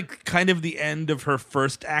 This is like kind of the end of her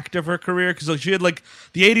first act of her career because like she had like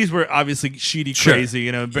the 80s were obviously Sheedy Sure. crazy,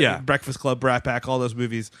 you know, Yeah. Breakfast Club, Brat Pack, all those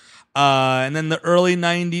movies. And then the early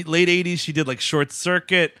 90s, late 80s, she did like Short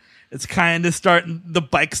Circuit. It's kind of the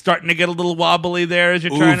bike's starting to get a little wobbly there as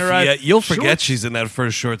you're trying to ride. Yeah, you'll forget she's in that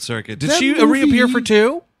first Short Circuit. Did That she movie- reappear for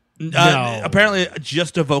 2? No. Apparently,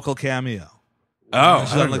 just a vocal cameo. Oh,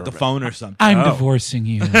 She's on like the phone or something. I'm divorcing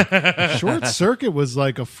you. Short Circuit was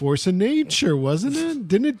like a force of nature, wasn't it?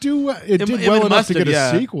 Didn't it do? It did it well enough must to have, get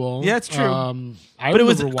yeah. a sequel. Yeah, it's true. I But it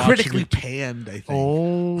was remember watching critically it. panned, I think.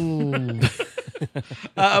 Oh,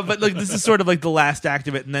 But like this is sort of like the last act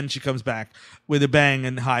of it, and then she comes back with a bang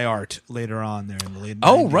and high art later on there in the late.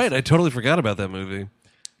 Oh, 90s. right. I totally forgot about that movie.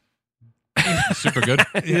 Super good.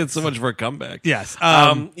 He had so much for a comeback. Yes.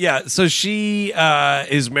 Yeah. So she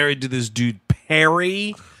is married to this dude,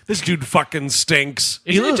 Perry. This dude fucking stinks.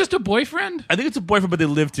 Isn't it just a boyfriend? I think it's a boyfriend, but they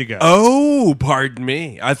live together. Oh, pardon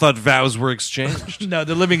me. I thought vows were exchanged. No,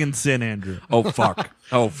 they're living in sin, Andrew. Oh, fuck.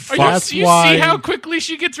 Oh, Are fuck. That's you why- see how quickly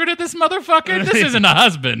she gets rid of this motherfucker? This isn't a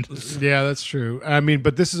husband. yeah, that's true. I mean,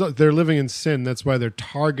 but they're living in sin. That's why they're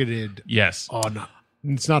targeted Yes. on.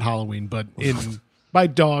 It's not Halloween, but by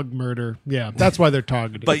dog murder. Yeah, that's why they're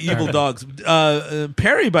targeted By evil dogs.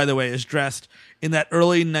 Perry, by the way, is dressed in that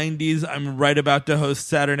early 90s I'm right about to host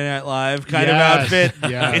Saturday Night Live kind of Yes, outfit.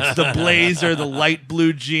 yeah. It's the blazer, the light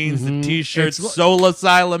blue jeans, the t-shirt. It's Soul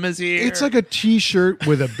Asylum is here. It's like a T-shirt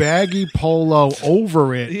with a baggy polo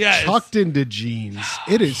over it, Yes. tucked into jeans.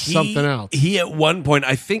 It is something else. He at one point,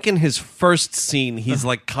 I think in his first scene, he's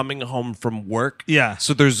like coming home from work. Yeah.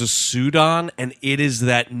 So there's a suit on, and it is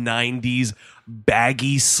that 90s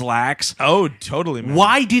baggy slacks. Oh, totally, man.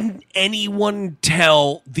 Why didn't anyone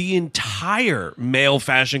tell the entire male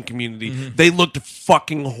fashion community they looked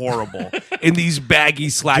fucking horrible in these baggy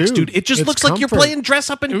slacks, dude? It just it's looks like you're comfort. playing dress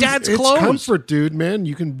up in dad's It's clothes. comfort, dude, man.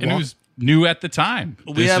 You can And it walk. was new at the time.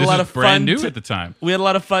 We had a lot of brand fun new to- at the time. We had a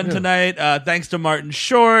lot of fun tonight. Thanks to Martin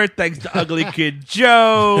Short. Thanks to Ugly Kid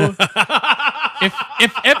Joe.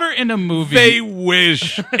 If ever in a movie, They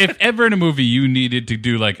wish. if ever in a movie you needed to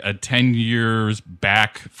do like a 10 years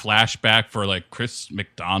back flashback for like Chris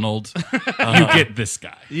McDonald, you get this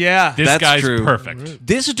guy. Yeah. This That's guy's true. perfect.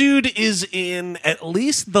 This dude is in at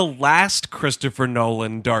least the last Christopher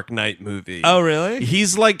Nolan Dark Knight movie. Oh, really?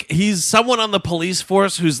 He's someone on the police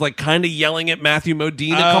force who's like kind of yelling at Matthew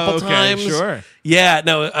Modine a couple okay, times. sure. Yeah,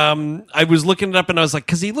 no, I was looking it up and I was like,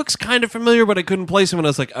 because he looks kind of familiar, but I couldn't place him. And I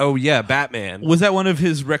was like, oh, yeah, Batman. Was that one of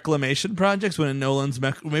his reclamation projects when Nolan's...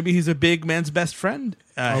 maybe he's a big man's best friend?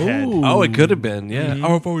 Oh, it could have been, yeah. Mhm.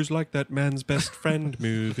 Oh, I've always liked that Man's Best Friend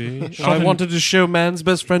movie. I wanted to show Man's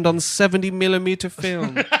Best Friend on 70mm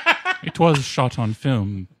film. It was shot on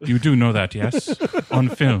film. You do know that, yes? On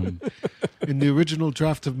film. In the original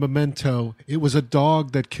draft of Memento, it was a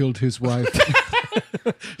dog that killed his wife.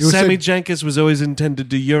 Sammy Jenkins was always intended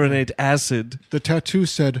to urinate acid. The tattoo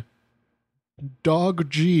said, "Dog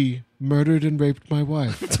G murdered and raped my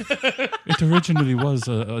wife." It originally was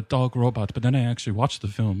a dog robot, but then I actually watched the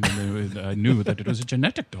film and I knew that it was a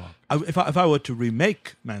genetic dog. If I were to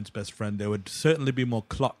remake Man's Best Friend, there would certainly be more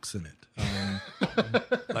clocks in it.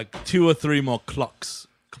 Like 2 or 3 more clocks.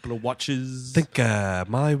 A couple of watches. I think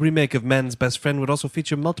my remake of Man's Best Friend would also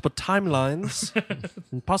feature multiple timelines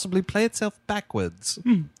and possibly play itself backwards.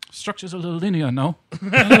 Structure's a little linear, no? A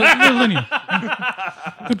little linear.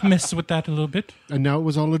 Could mess with that a little bit. And now it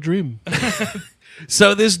was all a dream.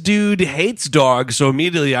 So this dude hates dogs, so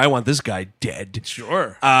immediately I want this guy dead.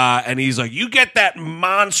 Sure. And he's like, you get that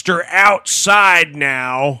monster outside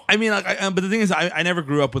now. I mean, but the thing is, I never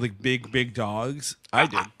grew up with like big dogs. I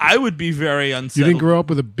did. I would be very unsettled. You didn't grow up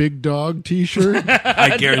with a big dog T-shirt?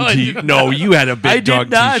 I guarantee you. No, you had a big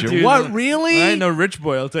dog T-shirt. Dude. What, really? I ain't no rich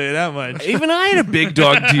boy, I'll tell you that much. Even I had a big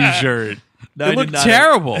dog T-shirt. No, it I looked did not.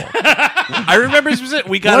 terrible. I remember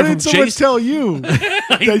we got Why it from didn't someone Jason. tell you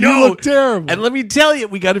that know. you look terrible? And let me tell you,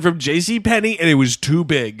 we got it from JCPenney, and it was too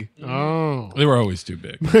big. Oh. They were always too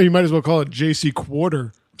big. You might as well call it JC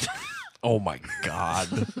Quarter. Oh, my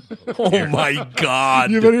God. Oh, my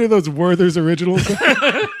God. You have any of those Werther's originals?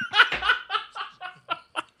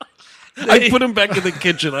 I put him back in the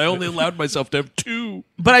kitchen. I only allowed myself to have 2.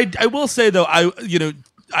 But I will say though,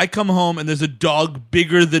 I come home and there's a dog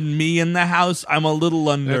bigger than me in the house. I'm a little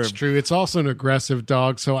unnerved. That's true. It's also an aggressive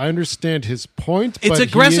dog, so I understand his point. It's but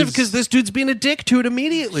aggressive because this dude's being a dick to it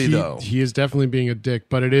immediately, though. He is definitely being a dick,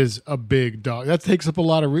 but it is a big dog. That takes up a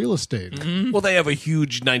lot of real estate. Mm-hmm. Well, they have a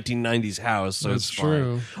huge 1990s house, so That's it's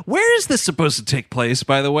true. fine. Where is this supposed to take place,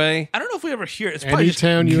 by the way? I don't know if we ever hear it. It's probably just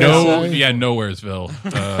Anytown, USA? Nowheresville.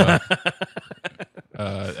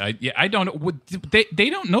 I don't know. They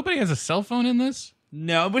don't. Nobody has a cell phone in this.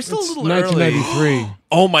 No, we're still It's a little early. 1993.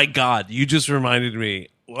 Oh my God! You just reminded me.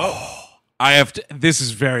 Whoa! I have to. This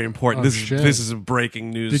is very important. Oh, this shit. is a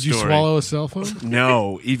breaking news. Did you story. swallow a cell phone?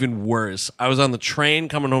 No, even worse. I was on the train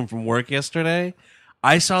coming home from work yesterday.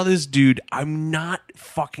 I saw this dude. I'm not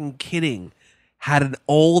fucking kidding. Had an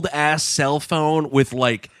old ass cell phone with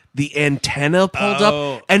like the antenna pulled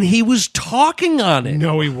up, and he was talking on it.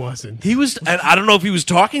 No, he wasn't. He was, and I don't know if he was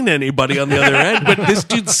talking to anybody on the other end, but this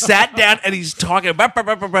dude sat down and he's talking,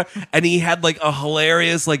 and he had like a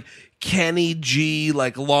hilarious like Kenny G,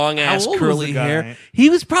 like long ass How old was curly the guy? hair. He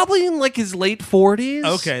was probably in like his late 40s.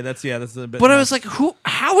 Okay, that's a bit. But I nuts. was like,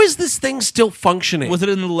 how is this thing still functioning? Was it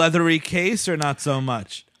in the leathery case or not so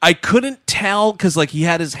much? I couldn't tell because like he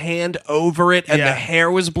had his hand over it and Yeah. the hair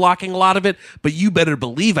was blocking a lot of it. But you better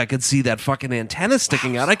believe I could see that fucking antenna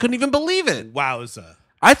sticking out. I couldn't even believe it. Wowza.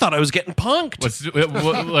 I thought I was getting punked.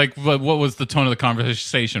 What was the tone of the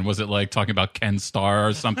conversation? Was it like talking about Ken Starr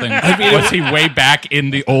or something? Was he way back in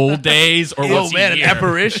the old days, or was he an here?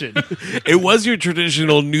 apparition. It was your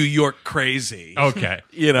traditional New York crazy. Okay.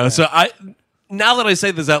 You know, so now that I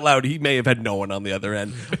say this out loud, he may have had no one on the other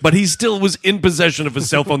end, but he still was in possession of a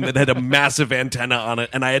cell phone that had a massive antenna on it,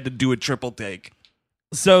 and I had to do a triple take.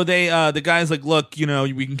 So the guy's like, look,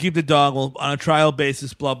 we can keep the dog on a trial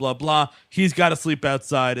basis, blah, blah, blah. He's got to sleep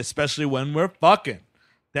outside, especially when we're fucking.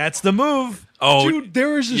 That's the move. Oh, Dude,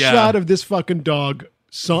 there is a yeah. shot of this fucking dog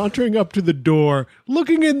sauntering up to the door,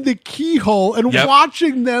 looking in the keyhole and Yep.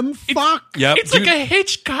 watching them fuck. Yep. It's like a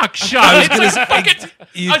Hitchcock shot. It's like fucking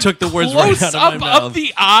You took the words right close out of my up mouth. of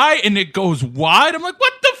the eye, and it goes wide. I'm like,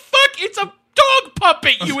 what the fuck? It's a dog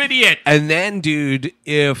puppet, you idiot. And then, dude,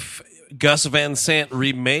 if Gus Van Sant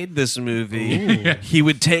remade this movie, he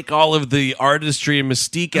would take all of the artistry and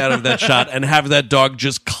mystique out of that shot and have that dog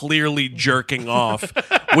just clearly jerking off,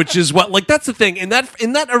 which is what, like, that's the thing. In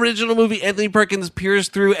that original movie, Anthony Perkins peers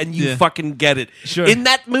through and you fucking get it. Sure. In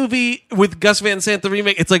that movie with Gus Van Sant, the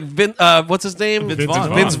remake, it's like, what's his name? Vince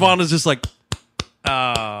Vaughn. Vince Vaughn is just like,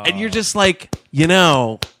 and you're just like,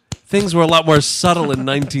 things were a lot more subtle in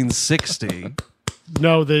 1960.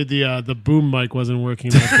 No, the boom mic wasn't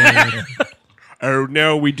working that day. Oh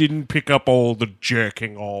no, we didn't pick up all the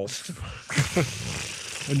jerking off.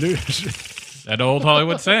 And there- That old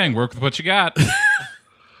Hollywood saying, work with what you got.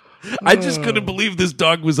 I just couldn't believe this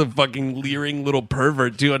dog was a fucking leering little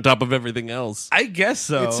pervert too, on top of everything else. I guess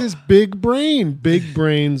so. It's his big brain. Big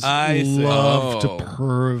brains I see. love to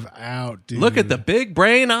perv out, dude. Look at the big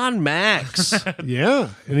brain on Max. Yeah,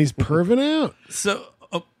 and he's perving out. So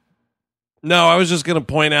No, I was just going to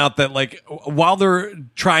point out that, like, while they're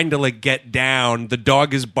trying to, like, get down, the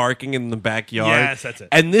dog is barking in the backyard. Yes, that's it.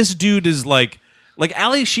 And this dude is like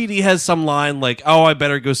Ali Sheedy has some line like, "Oh, I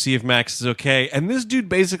better go see if Max is okay." And this dude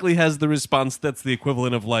basically has the response that's the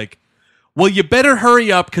equivalent of like, "Well, you better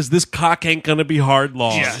hurry up because this cock ain't going to be hard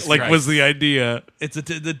long." Yes, like, right. was the idea. it's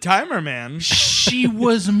the timer, man. She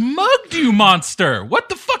was mugged, you monster. What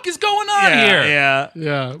the fuck is going on here? Yeah.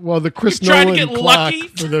 Yeah, well, the Chris You trying to Nolan get clock lucky?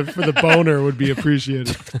 for the boner would be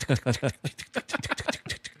appreciated.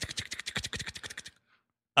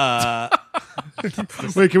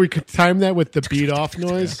 Wait, can we time that with the beat off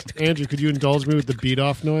noise? Andrew, could you indulge me with the beat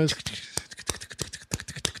off noise?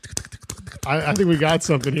 I think we got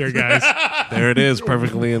something here, guys. There it is,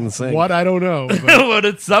 perfectly in sync. What? I don't know. but But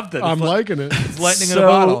it's something. I'm liking it. It's lightning in So, a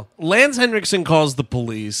bottle. Lance Henriksen calls the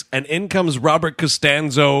police, and in comes Robert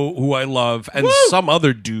Costanzo, who I love, and some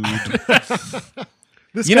other dude.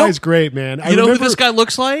 This You know- guy's great, man. You know who this guy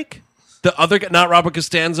looks like? The other guy, not Robert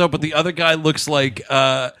Costanzo, but the other guy looks like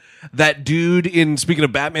that dude in, speaking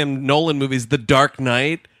of Batman Nolan movies, The Dark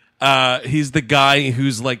Knight. He's the guy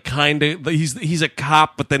who's like kind of, he's a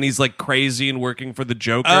cop, but then he's like crazy and working for the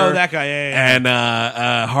Joker. Oh, that guy, yeah.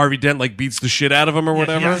 And Harvey Dent like beats the shit out of him or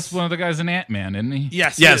whatever. That's one of the guys in Ant-Man, isn't he?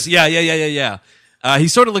 Yes. Yes, yeah. He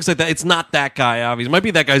sort of looks like that. It's not that guy, obviously. It might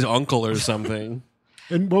be that guy's uncle or something.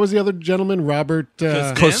 And what was the other gentleman? Robert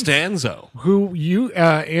Costanzo. Who you,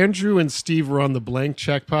 Andrew and Steve were on the Blank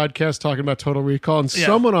Check podcast talking about Total Recall, and Yeah.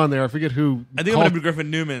 someone on there, I forget who, I think it might have been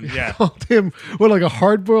Griffin Newman. Yeah. called him like a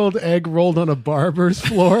hard-boiled egg rolled on a barber's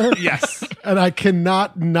floor. Yes. And I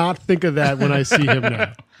cannot not think of that when I see him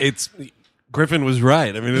now. Griffin was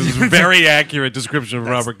right. I mean, this is a very accurate description of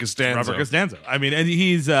Robert Costanzo. Robert Costanzo. I mean, and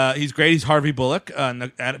he's great. He's Harvey Bullock on the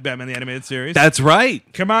Batman the Animated Series. That's right.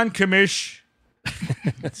 Come on, Commish.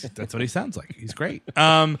 That's what he sounds like. He's great.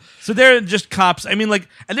 So they're just cops. I mean, like,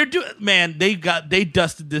 and they're doing. Man, they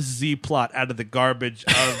dusted this Z plot out of the garbage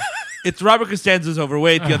of. It's Robert Costanzo's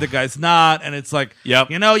overweight, the other guy's not, and it's like, Yep.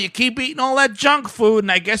 you know, you keep eating all that junk food,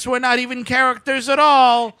 and I guess we're not even characters at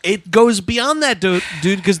all. It goes beyond that, dude,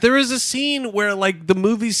 because there is a scene where, like, the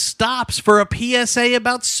movie stops for a PSA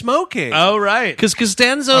about smoking. Oh, right. Because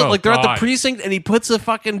Costanzo, Oh, like, they're at the God. precinct, and he puts a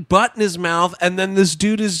fucking butt in his mouth, and then this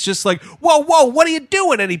dude is just like, whoa, what are you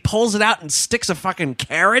doing? And he pulls it out and sticks a fucking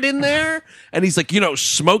carrot in there, and he's like, you know,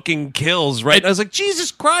 smoking kills, right? And I was like,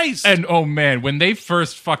 Jesus Christ. And oh man, when they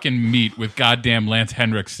first fucking meet with goddamn Lance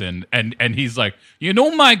Henriksen, and he's like, you know,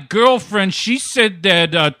 my girlfriend, she said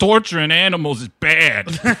that torturing animals is bad.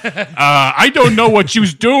 I don't know what you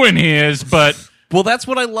was doing here, but Well, that's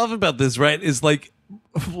what I love about this, right? Is like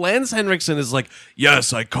Lance Henriksen is like,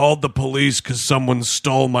 yes, I called the police because someone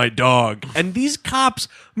stole my dog. And these cops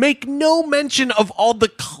make no mention of all the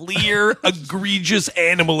clear, egregious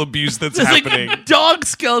animal abuse that's There's happening. like dog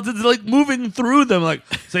skeletons like moving through them. Like,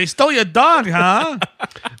 so you stole your dog, huh?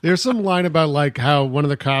 There's some line about like how one of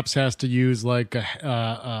the cops has to use like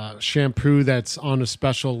a shampoo that's on a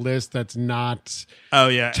special list that's not Oh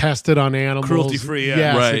yeah, tested on animals, Cruelty-free, yeah.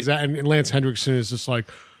 Yes, Right. exactly. And Lance Henriksen is just like,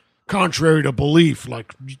 contrary to belief,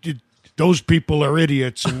 like those people are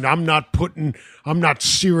idiots, and I'm not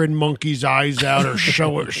searing monkeys' eyes out or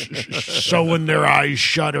sewing their eyes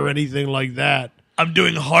shut or anything like that. I'm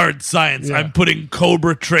doing hard science. Yeah. I'm putting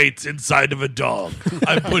cobra traits inside of a dog.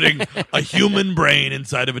 I'm putting a human brain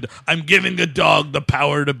inside of a dog. I'm giving a dog the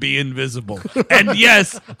power to be invisible. And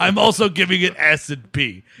yes, I'm also giving it acid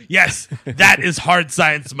pee. Yes, that is hard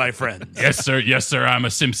science, my friends. yes, sir, I'm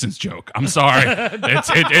a Simpsons joke. I'm sorry,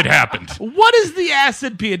 it happened. What is the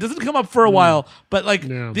acid pee? It doesn't come up for a while, but like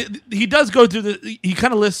No. he does go through the. He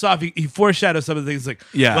kind of lists off. He foreshadows some of the things like,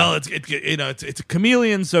 Yeah. well, it's a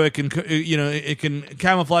chameleon, so it can it can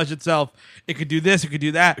camouflage itself. It could do this. It could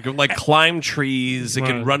do that. It can like climb trees. It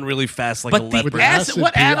can Right. run really fast like But a the leopard. acid-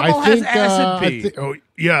 what pee, animal I has think, acid pee? oh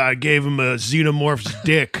yeah, I gave him a xenomorph's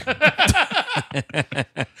dick.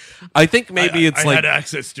 I think maybe it's I like had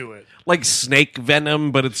access to it. like snake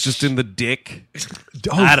venom, but it's just in the dick.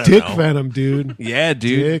 Oh, I don't dick know. venom, dude. Yeah,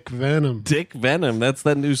 dude. Dick venom. Dick Venom. That's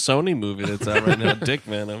that new Sony movie that's out right now. Dick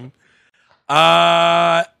Venom.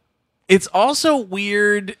 It's also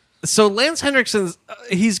weird. So Lance Henriksen's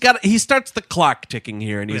he starts the clock ticking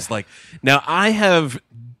here, and he's like, now I have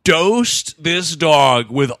dosed this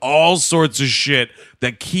dog with all sorts of shit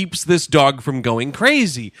that keeps this dog from going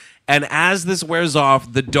crazy. And as this wears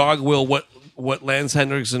off, the dog will what Lance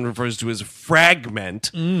Henriksen refers to as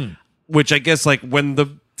fragment, which I guess like when the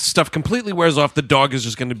stuff completely wears off, the dog is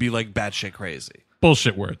just going to be like batshit crazy.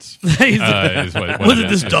 Bullshit words.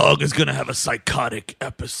 This dog is going to have a psychotic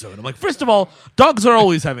episode. I'm like, first of all, dogs are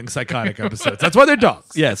always having psychotic episodes. That's why they're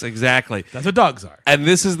dogs. Yes, exactly. That's what dogs are. And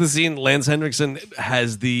this is the scene. Lance Henriksen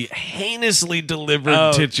has the heinously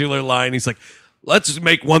delivered titular line. He's like, let's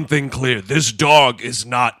make one thing clear. This dog is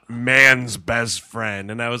not man's best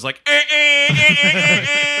friend. And I was like,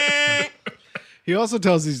 He also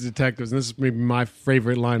tells these detectives, and this is maybe my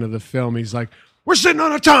favorite line of the film, he's like, we're sitting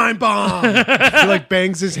on a time bomb. He like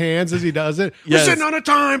bangs his hands as he does it. We're sitting on a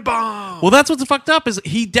time bomb. Well, that's what's fucked up is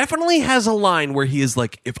he definitely has a line where he is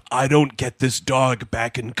like, if I don't get this dog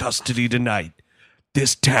back in custody tonight,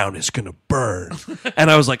 this town is going to burn. And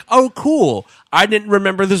I was like, oh, cool. I didn't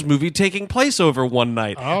remember this movie taking place over one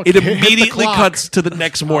night. Oh, it hit the immediately clock. cuts to the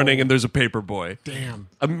next morning and there's a paper boy. Damn.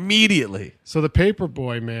 Immediately. So the paper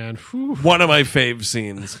boy, man. Whew. One of my fave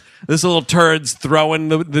scenes. This little turd's throwing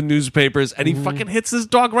the newspapers and he fucking hits this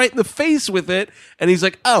dog right in the face with it. And he's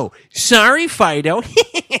like, oh, sorry, Fido.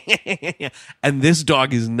 And this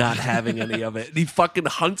dog is not having any of it. And he fucking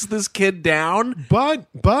hunts this kid down. But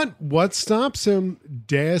what stops him?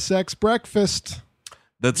 Deus Ex breakfast.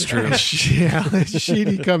 That's true. Yeah,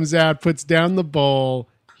 Sheedy comes out, puts down the bowl.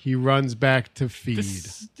 He runs back to feed.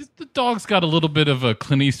 The dog's got a little bit of a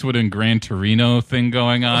Clint Eastwood and Gran Torino thing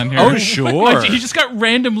going on here. Oh, sure. Like, he just got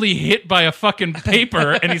randomly hit by a fucking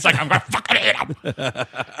paper, and he's like, I'm going to fucking hit him.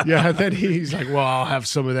 Yeah, and then he's like, well, I'll have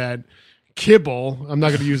some of that kibble. I'm not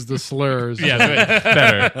going to use the slurs. Yeah,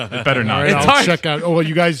 better not. All right, I'll check out. Oh,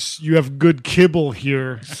 you guys, you have good kibble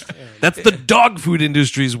here. That's the dog food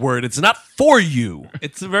industry's word. It's not for you.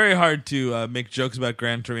 It's very hard to make jokes about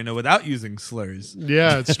Gran Torino without using slurs.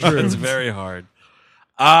 Yeah, it's true. It's very hard.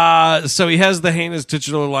 So he has the heinous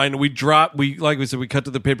titular line. We cut to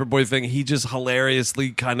the paperboy thing. He just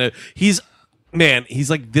hilariously he's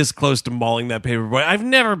like this close to mauling that paperboy. I've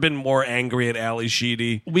never been more angry at Ali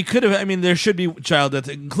Sheedy. We could have. I mean, there should be child death,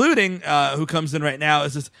 including who comes in right now.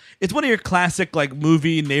 It's one of your classic like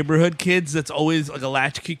movie neighborhood kids. That's always like a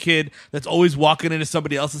latchkey kid that's always walking into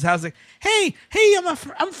somebody else's house. Like, hey,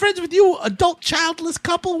 I'm friends with you, adult childless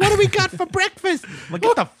couple. What do we got for breakfast? I'm like,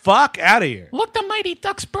 get the fuck out of here. Look, the Mighty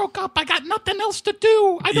Ducks broke up. I got nothing else to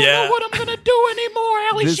do. I don't know what I'm going to do anymore,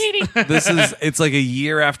 Ali Sheedy. It's like a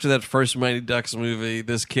year after that first Mighty Ducks movie.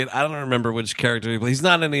 This kid, I don't remember which character he plays. He's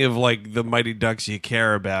not any of like the Mighty Ducks you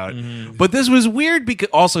care about. Mm-hmm. But this was weird because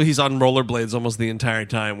also he's on rollerblades almost the entire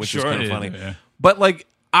time, which is kind of funny. Yeah. But like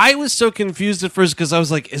I was so confused at first because I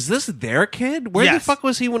was like, is this their kid? Where the fuck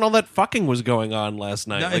was he when all that fucking was going on last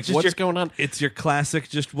night? No, like what's going on? It's your classic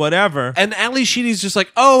just whatever. And Ali Sheedy's just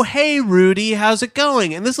like, oh, hey, Rudy, how's it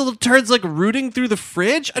going? And this little turd's like rooting through the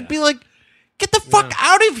fridge. I'd be like, get the fuck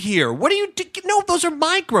out of here. What are you no, those are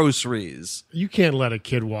my groceries. You can't let a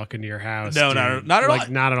kid walk into your house. No, dude. not at all.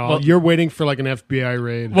 Not at all. Well, you're waiting for like an FBI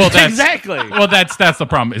raid. Well, exactly. Well, that's the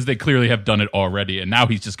problem is they clearly have done it already, and now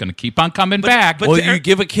he's just going to keep on coming back. Well, you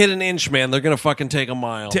give a kid an inch, man, they're going to fucking take a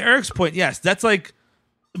mile. To Eric's point, yes, that's like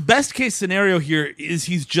best case scenario here is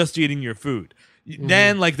he's just eating your food.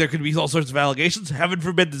 Then, like, there could be all sorts of allegations. Heaven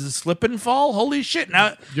forbid, does a slip and fall? Holy shit!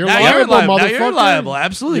 Now you're liable, motherfucker. Now you're liable.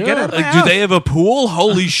 Absolutely, get it. Like, do they have a pool?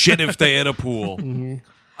 Holy shit! If they had a pool.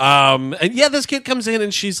 And yeah, this kid comes in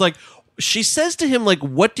and she's like, she says to him like,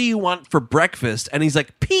 "What do you want for breakfast?" And he's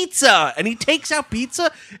like, "Pizza." And he takes out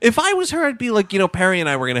pizza. If I was her, I'd be like, Perry and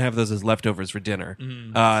I were gonna have those as leftovers for dinner.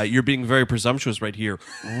 You're being very presumptuous right here,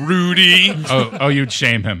 Rudy. Oh, you'd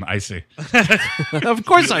shame him. I see. Of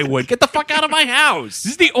course I would. Get the fuck out of my house.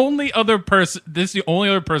 This is the only other person.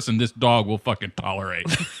 This dog will fucking tolerate.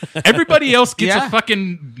 Everybody else gets a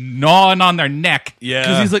fucking gnawing on their neck. Yeah,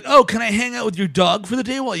 because he's like, "Oh, can I hang out with your dog for the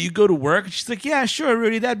day while you go to work?" And she's like, "Yeah, sure,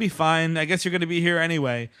 Rudy, that'd be fine. I guess you're going to be here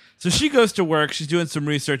anyway." So she goes to work. She's doing some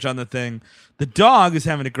research on the thing. The dog is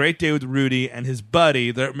having a great day with Rudy and his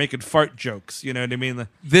buddy. They're making fart jokes. You know what I mean?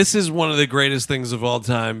 This is one of the greatest things of all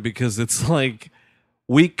time because it's like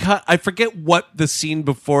I forget what the scene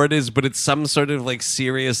before it is, but it's some sort of like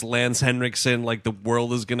serious Lance Henriksen, like the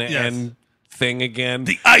world is going to end thing again.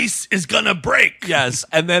 The ice is going to break. Yes.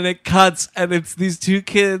 And then it cuts and it's these two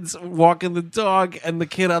kids walking the dog and the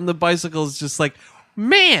kid on the bicycle is just like,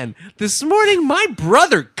 man, this morning my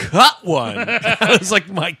brother cut one. I was like,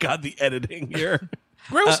 my God, the editing here.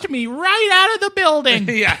 Roast me right out of the building.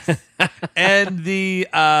 Yes. And the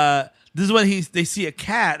this is when they see a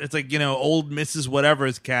cat. It's like, old Mrs.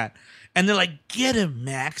 Whatever's cat. And they're like, "Get him,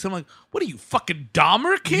 Max." I'm like, "What are you, fucking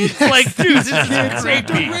Dahmer kids?" Like, dude, this is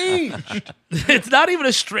creepy. It's not even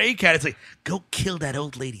a stray cat. It's like, go kill that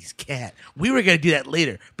old lady's cat. We were gonna do that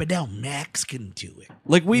later, but now Max can do it.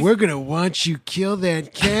 Like we're gonna watch you kill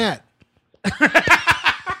that cat.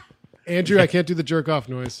 Andrew, I can't do the jerk off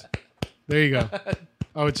noise. There you go.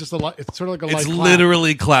 Oh, it's just it's sort of like a It's light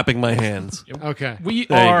literally clapping my hands. Okay. We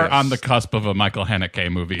There you are go. on the cusp of a Michael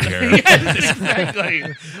Haneke movie here. Yes, exactly.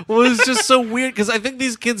 Well, it's just so weird because I think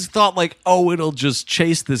these kids thought like, oh, it'll just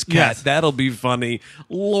chase this cat. Yes. That'll be funny.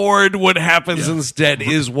 Lord, what happens instead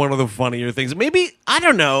is one of the funnier things. Maybe, I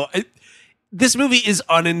don't know. This movie is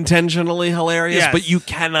unintentionally hilarious, Yes. but you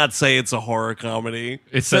cannot say it's a horror comedy.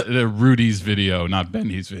 It's the Rudy's video, not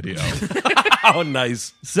Benny's video. Oh,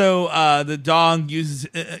 nice. So the dog uses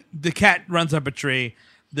the cat runs up a tree.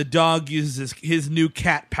 The dog uses his new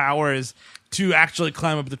cat powers to actually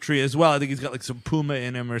climb up the tree as well. I think he's got like some puma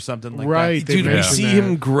in him or something like Right, that. they Dude, we mentioned see that.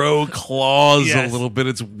 him grow claws Yes. a little bit.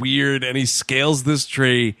 It's weird. And he scales this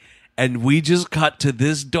tree. And we just cut to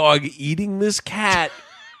this dog eating this cat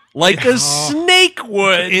like a snake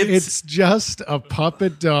would. It's just a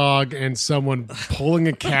puppet dog and someone pulling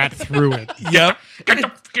a cat through it. Yep.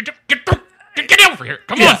 Get over here.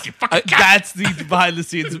 Come on, you fucking cat. That's the behind the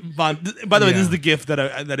scenes fun. By the way, this Yeah. is the gift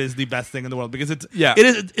that is the best thing in the world because it's Yeah.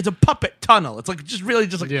 it's a puppet tunnel. It's like just really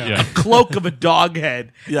just like Yeah. a cloak of a dog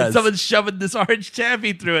head. Yes. And someone's shoving this orange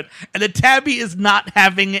tabby through it, and the tabby is not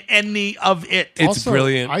having any of it. It's Also,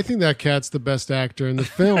 brilliant. I think that cat's the best actor in the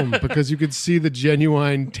film because you could see the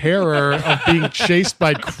genuine terror of being chased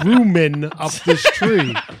by crewmen up this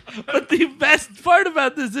tree. But the best part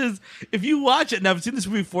about this is if you watch it, and I've seen this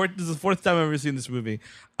movie this is the fourth time I've ever seen this movie,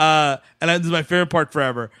 this is my favorite part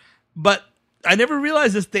forever. But I never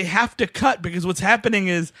realized this. They have to cut because what's happening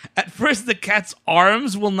is at first the cat's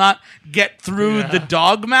arms will not get through the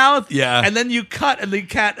dog mouth. Yeah. And then you cut and the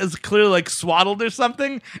cat is clearly like swaddled or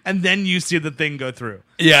something. And then you see the thing go through.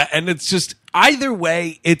 Yeah, and it's just either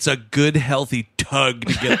way, it's a good, healthy tug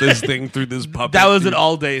to get this thing through this puppet. That was an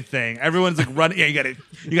all day thing. Everyone's like running. Yeah,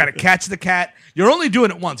 you gotta catch the cat. You're only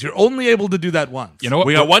doing it once. You're only able to do that once. You know what?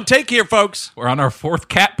 We got one take here, folks. We're on our fourth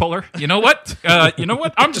cat puller. You know what?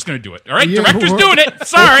 I'm just going to do it. All right, Yeah, director's we're- doing it.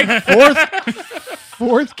 Sorry.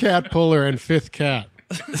 Fourth cat puller and fifth cat.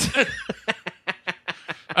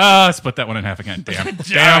 Split that one in half again.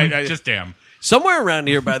 Damn. Just damn. Somewhere around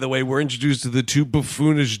here, by the way, we're introduced to the two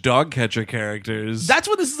buffoonish dog catcher characters. That's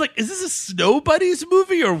what this is like. Is this a Snow Buddies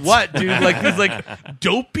movie or what, dude? Like these like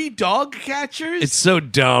dopey dog catchers? It's so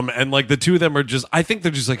dumb, and like the two of them are just, I think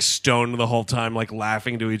they're just like stoned the whole time, like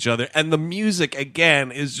laughing to each other. And the music,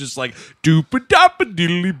 again, is just like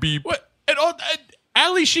doop-a-dop-a-diddly-beep. What?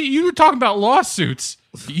 Ali, you were talking about lawsuits.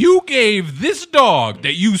 You gave this dog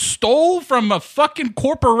that you stole from a fucking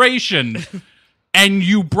corporation and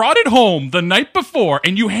you brought it home the night before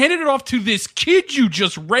and you handed it off to this kid you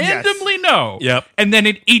just randomly know. Yep. And then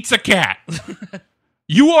it eats a cat.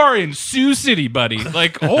 You are in Sioux City, buddy.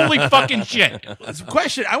 Like, holy fucking shit.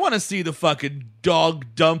 Question: I want to see the fucking dog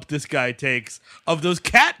dump this guy takes of those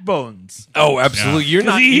cat bones. Oh, absolutely. You're 'Cause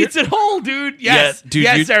not. he you're- eats it whole, dude. Yes, Yeah, dude,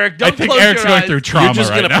 yes, you- Eric. Don't I think close Eric's your going eyes. through trauma You're just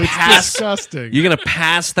right gonna now. pass. Disgusting. You're gonna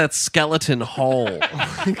pass that skeleton whole.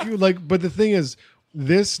 Like, but the thing is,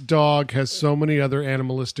 this dog has so many other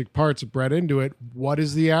animalistic parts bred into it. What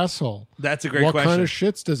is the asshole? That's a great what question. kind of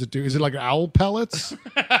shits does it do? Is it like owl pellets?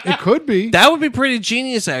 It could be. That would be pretty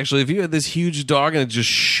genius, actually, if you had this huge dog and it just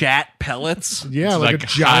shat pellets. Yeah, It's like a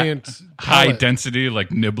giant high pellet. density, like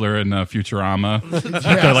Nibbler and Futurama.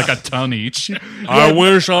 They're like a ton each. I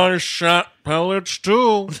wish I shot pellets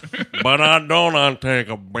too, but I don't. I take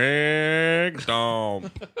a big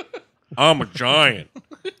dump. I'm a giant.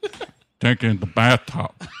 Take in the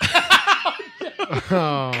bathtub.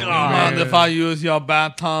 Oh, Mind man. if I use your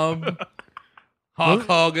bathtub? Hulk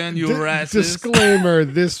Hogan, you racist. Disclaimer: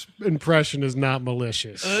 this impression is not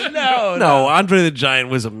malicious. No, Andre the Giant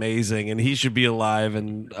was amazing, and he should be alive,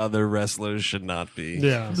 and other wrestlers should not be.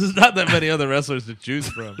 Yeah, There's not that many other wrestlers to choose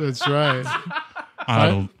from. that's right.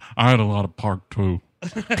 I had a lot of part too.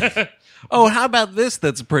 Oh, how about this?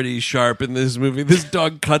 That's pretty sharp in this movie. This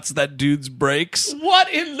dog cuts that dude's brakes. What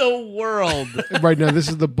in the world? Right now, this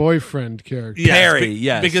is the boyfriend character. Yes, Perry,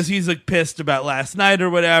 yes. because he's like pissed about last night or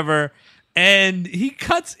whatever, and he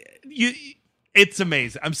cuts you. It's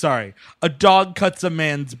amazing. I'm sorry, a dog cuts a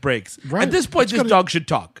man's brakes. Right. At this point, It's this gotta- dog should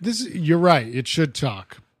talk. You're right. It should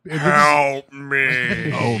talk. Help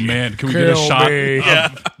me. Oh man, can we get a Kill shot me.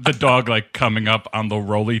 of the dog like coming up on the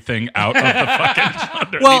rolly thing out of the fucking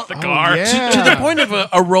underneath Well, the car? yeah. To the point of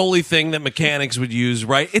a rolly thing that mechanics would use,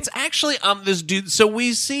 right? It's actually on this dude. So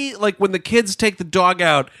we see, like, when the kids take the dog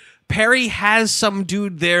out, Perry has some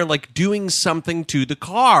dude there like doing something to the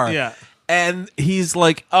car. Yeah. And he's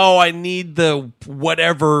like, "Oh, I need the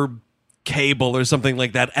whatever cable or something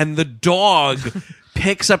like that." And the dog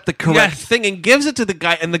picks up the correct thing and gives it to the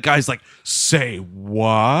guy. And the guy's like, "Say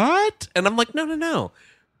what?" And I'm like, no.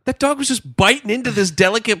 That dog was just biting into this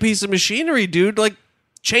delicate piece of machinery, dude. Like,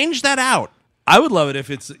 change that out. I would love it if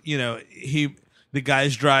it's, the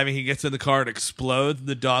guy's driving, he gets in the car, it explodes, and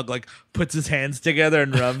the dog like puts his hands together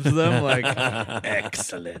and rubs them. Like,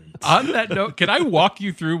 excellent. On that note, can I walk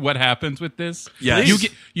you through what happens with this? Yes.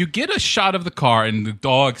 You get a shot of the car, and the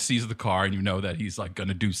dog sees the car, and you know that he's like going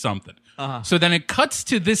to do something. So then it cuts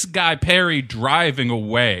to this guy Perry driving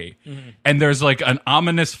away, and there's like an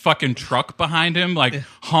ominous fucking truck behind him, like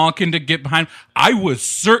honking to get behind. I was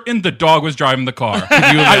certain the dog was driving the car.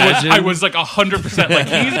 I was like 100% like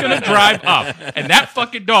he's gonna drive up, and that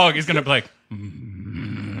fucking dog is gonna be like.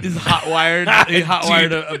 He's hot-wired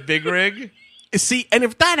a big rig. See, and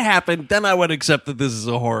if that happened, then I would accept that this is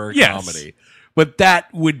a horror Yes. comedy. But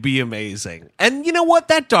that would be amazing. And you know what?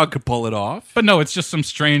 That dog could pull it off. But no, it's just some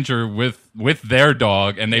stranger with their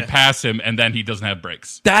dog, and they pass him, and then he doesn't have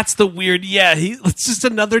brakes. That's the weird. Yeah, it's just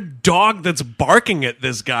another dog that's barking at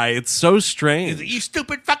this guy. It's so strange. He's like, "You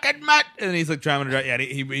stupid fucking mutt!" And he's like driving around. Yeah,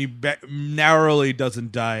 he narrowly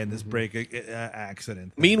doesn't die in this brake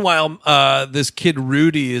accident. Meanwhile, this kid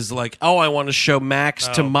Rudy is like, "Oh, I want to show Max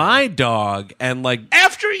to my dog," and like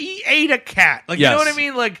after he ate a cat, like you know what I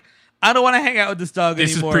mean? Like, I don't want to hang out with this dog anymore.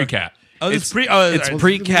 This is pre-cat. Oh, it's it's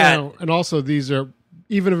pre-cat. And also, these are,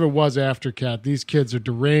 even if it was after cat, these kids are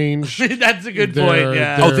deranged. That's a good point.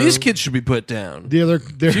 Yeah. Oh, these kids should be put down. They're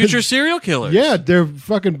Future serial killers. Yeah, their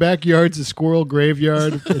fucking backyard's a squirrel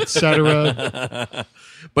graveyard, etc.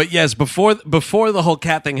 But yes, before the whole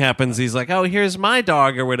cat thing happens, he's like, "Oh, here's my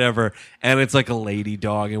dog," or whatever, and it's like a lady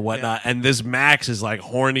dog and whatnot. And this Max is like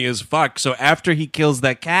horny as fuck. So after he kills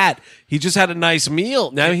that cat, he just had a nice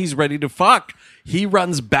meal. Now he's ready to fuck. He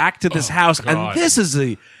runs back to this house, God. and this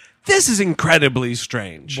is incredibly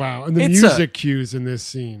strange. Wow, and the It's music cues in this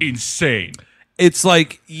scene. Insane. It's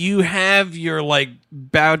like you have your like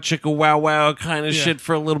bow chicka wow wow kind of shit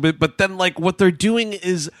for a little bit, but then like what they're doing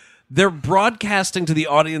is they're broadcasting to the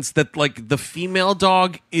audience that like the female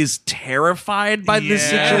dog is terrified by this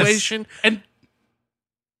situation. And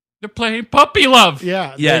they're playing Puppy Love.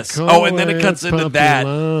 Yeah. Yes. they Oh, call and then it cuts into Puppy that.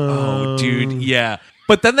 Love. Oh, dude. Yeah.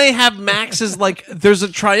 But then they have Max's like there's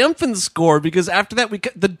a triumphant score because after that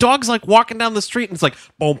the dog's like walking down the street and it's like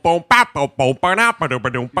boom boom ba boom boom ba da ba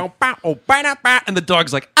boom boom ba oh ba da ba and the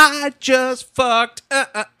dog's like I just fucked.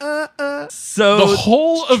 So The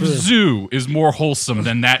whole of Zoo is more wholesome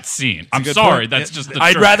than that scene. I'm good sorry, point. that's just the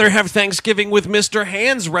I'd truth. rather have Thanksgiving with Mr.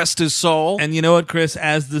 Hands, rest his soul. and you know what, Chris?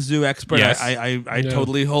 As the zoo expert, Yes. I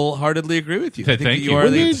totally wholeheartedly agree with you. I think Thank that you. you are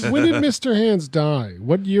When the did Mr. Hands die?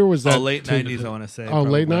 What year was that? late 90s, I want to say. Oh,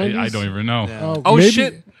 late probably. 90s? I don't even know. Oh, maybe-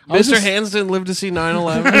 shit. I was Mr. just- Hands didn't live to see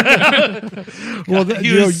 9/11. Well,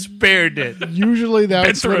 You spared it. usually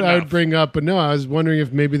that's Better what I would enough. bring up, but no, I was wondering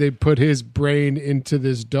if maybe they put his brain into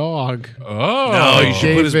this dog. Oh. No, you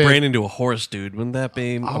should put his David. brain into a horse, dude. Wouldn't that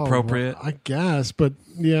be appropriate? I guess, but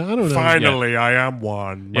yeah, I don't know. Finally, I am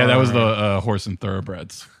one. Yeah, that was the horse and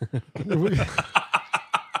thoroughbreds.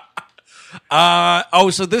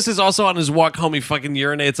 So this is also on his walk home. He fucking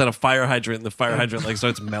urinates at a fire hydrant, and the fire hydrant like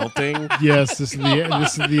starts melting. Yes, this is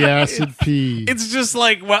the acid pee. It's just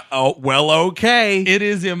like, well, okay. It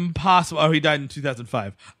is impossible. Oh, he died in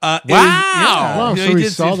 2005. Wow. Wow, Yeah, so he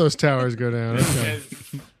did- saw those towers go down. Okay.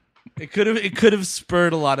 It could have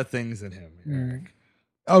spurred a lot of things in him, Eric.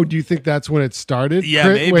 Oh, do you think that's when it started? Yeah,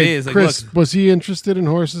 Chris, maybe. Wait, It's like, Chris, look- was he interested in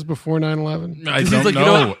horses before 9/11? I He's don't like, you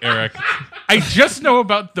know, know what? Eric. I just know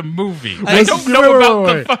about the movie. I Listen, don't know wait, about wait,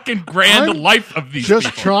 the wait. fucking grand I'm life of these Just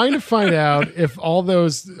people. trying to find out if all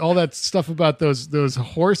that stuff about those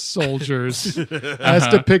horse soldiers, as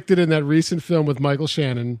depicted in that recent film with Michael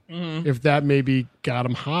Shannon, if that maybe got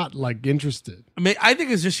him hot, like interested. I mean, I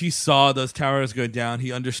think it's just he saw those towers go down.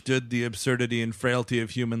 He understood the absurdity and frailty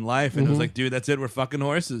of human life, and was like, "Dude, that's it. We're fucking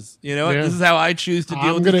horses. You know, what? Yeah. This is how I choose to deal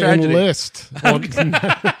I'm with going this to tragedy." enlist.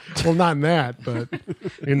 Well, not in that, but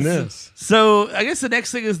in this. So I guess the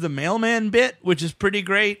next thing is the mailman bit, which is pretty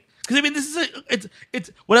great. Because I mean, this is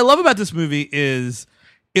it's what I love about this movie is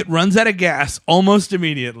it runs out of gas almost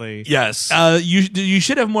immediately. Yes. You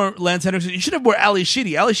should have more Lance Henriksen. You should have more Ali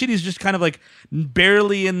Sheedy. Ali Sheedy is just kind of like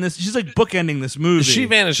barely in this. She's like bookending this movie. She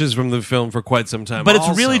vanishes from the film for quite some time. But it's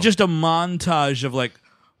also. really just a montage of like,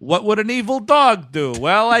 what would an evil dog do?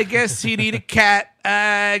 Well, I guess he'd eat a cat.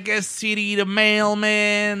 I guess he'd eat a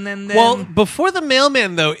mailman, and then Well, before the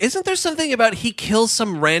mailman, though, isn't there something about he kills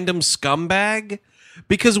some random scumbag?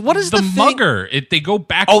 Because what is the thing? mugger? They go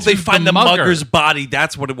back. Oh, to they find the mugger. mugger's body.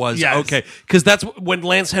 That's what it was. Yes. Okay, because that's when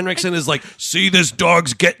Lance Henriksen is like, "See, this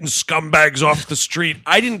dog's getting scumbags off the street."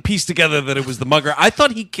 I didn't piece together that it was the mugger. I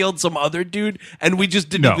thought he killed some other dude, and we just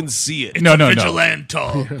didn't even see it. No. Vigilante.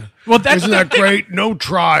 Well, that's Isn't that great? No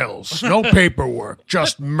trials, no paperwork,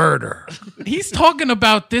 just murder. He's talking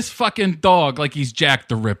about this fucking dog like he's Jack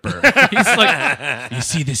the Ripper. He's like, you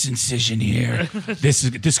see this incision here?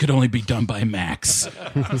 This could only be done by Max.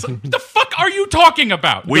 What the fuck are you talking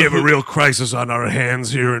about? We have a real crisis on our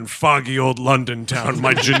hands here in foggy old London town.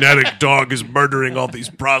 My genetic dog is murdering all these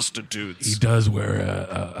prostitutes. He does wear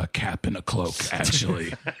a cap and a cloak,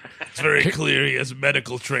 actually. It's very clear he has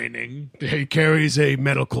medical training. He carries a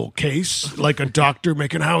medical case like a doctor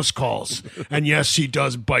making house calls. And yes, he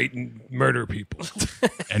does bite and murder people.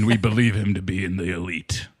 And we believe him to be in the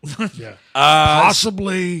elite.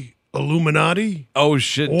 Possibly Illuminati, Oh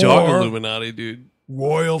shit, dog Or- Illuminati, dude.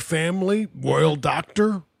 royal family, royal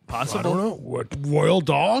doctor. Possible. I don't know. What, royal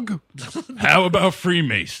dog? How about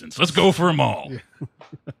Freemasons? Let's go for them all.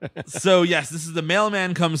 So yes, this is the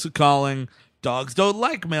mailman comes calling. Dogs don't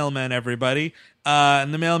like mailmen, everybody.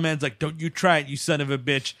 And the mailman's like, "Don't you try it, you son of a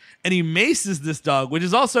bitch!" And he maces this dog, which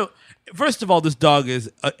is also, first of all, this dog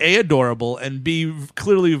is A, adorable, and B,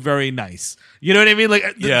 clearly very nice. You know what I mean? Like,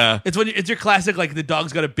 Yeah. it's your classic. Like the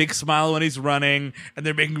dog's got a big smile when he's running, and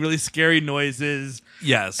they're making really scary noises.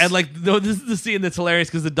 Yes. And like this is the scene that's hilarious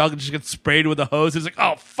because the dog just gets sprayed with a hose. He's like,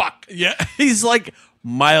 "Oh fuck!" Yeah, he's like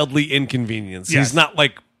mildly inconvenienced. Yes. He's not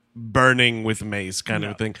like burning with mace kind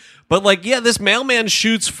of thing. But like, yeah, this mailman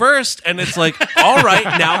shoots first, and it's like, all right,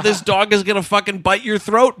 now this dog is gonna fucking bite your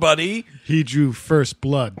throat, buddy. He drew first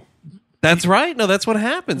blood. That's right. No, that's what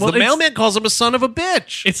happens. Well, The mailman calls him a son of a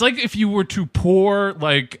bitch. It's like if you were to pour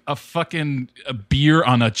like a beer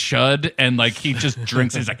on a chud and like he just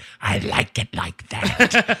drinks it. He's like, I like it like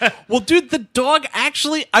that. Well, dude, the dog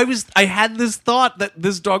actually, I had this thought that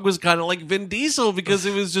this dog was kind of like Vin Diesel because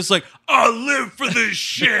it was just like, I live for this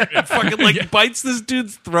shit. And fucking like bites this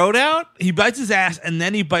dude's throat out. He bites his ass, and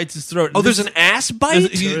then he bites his throat. Oh, there's an ass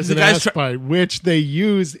bite? There's the an guy's ass bite, which they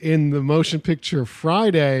use in the motion picture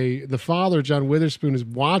Friday. The father, John Witherspoon, is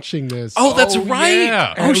watching this. Oh, that's right.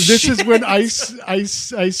 yeah. Oh, this shit. is when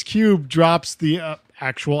Ice Cube drops the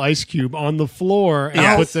actual ice cube on the floor and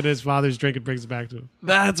Yes. puts it in his father's drink and brings it back to him.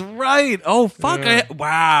 That's right. Oh, fuck. Yeah.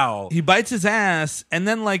 Wow. He bites his ass, and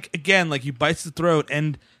then he bites the throat,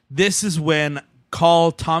 and this is when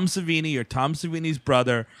call Tom Savini or Tom Savini's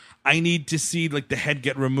brother. I need to see like the head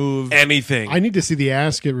get removed. Anything. I need to see the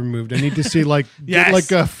ass get removed. I need to see like Yes. get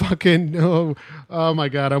like a fucking oh my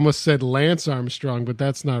god! I almost said Lance Armstrong, but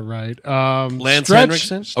that's not right. Lance Stretch,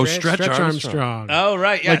 Henriksen? Oh, Stretch Armstrong. Oh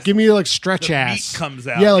right, yes. Like give me like stretch The ass meat comes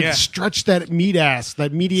out, Yeah, like yeah. stretch that meat ass,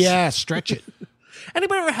 that meaty ass. Stretch it.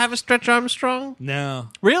 Anybody ever have a Stretch Armstrong? No,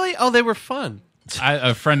 Really? Oh, they were fun.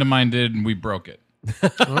 A friend of mine did, and we broke it. I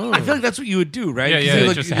feel like that's what you would do, right? Yeah, 'Cause yeah, you, it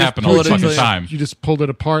like, just you happened pull all it the until fucking you- time. You just pulled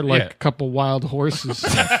it apart like Yeah. a couple wild horses.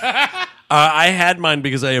 I had mine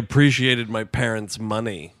because I appreciated my parents'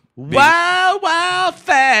 money. Wow,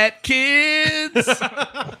 fat kids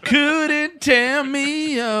couldn't tear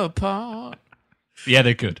me apart. Yeah,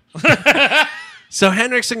 they could. So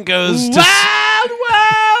Henriksen goes to...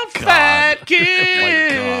 Wow, fat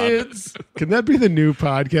kids. Can that be the new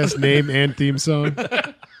podcast name and theme song?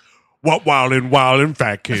 What wild and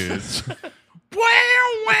fat kids.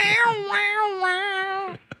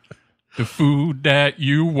 The food that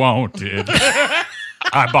you wanted.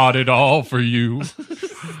 I bought it all for you.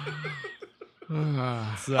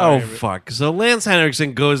 Oh, fuck. So Lance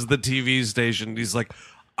Henriksen goes to the TV station. He's like,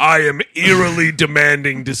 I am eerily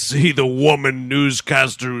demanding to see the woman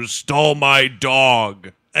newscaster who stole my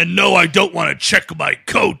dog. And no, I don't want to check my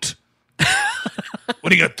coat. What,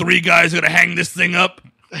 do you got 3 guys going to hang this thing up?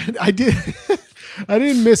 I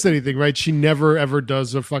didn't miss anything, right? She never ever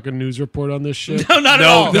does a fucking news report on this shit. No, not at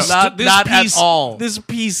all. this not piece, at all. This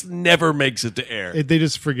piece never makes it to air. They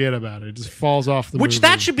just forget about it. It just falls off the Which movie.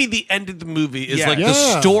 that should be the end of the movie. Is Yeah. like Yeah.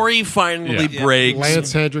 the story finally Yeah. breaks.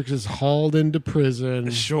 Lance Hendricks is hauled into prison.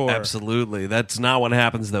 Sure. Absolutely. That's not what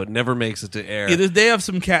happens though. It never makes it to air. Either they have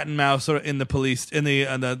some cat and mouse or in the police in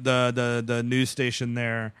the news station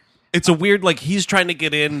there. It's a weird, like, he's trying to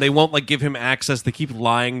get in. They won't, like, give him access. They keep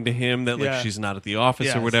lying to him that, like, Yeah. she's not at the office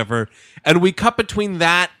or Yes. whatever. And we cut between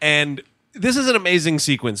that and this is an amazing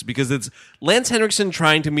sequence because it's Lance Henriksen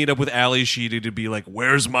trying to meet up with Ali Sheedy to be like,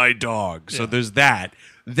 where's my dog? So there's that.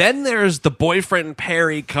 Then there's the boyfriend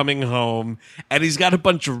Perry coming home and he's got a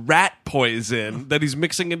bunch of rat poison that he's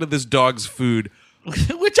mixing into this dog's food.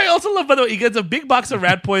 Which I also love, by the way. He gets a big box of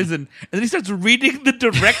rat poison, and then he starts reading the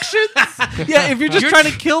directions. Yeah, if you're just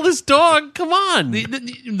trying to kill this dog, come on.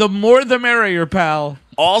 The more the merrier, pal.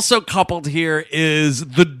 Also coupled here is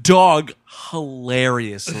the dog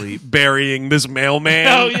hilariously burying this mailman.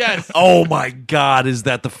 Oh, yes. Oh my God, is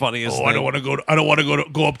that the funniest thing? I don't want to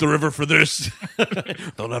go up the river for this.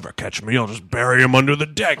 They'll never catch me. I'll just bury him under the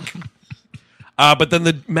deck. But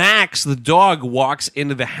then Max, the dog, walks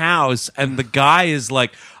into the house, and the guy is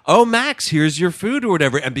like, "Oh, Max, here's your food," or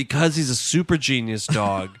whatever. And because he's a super genius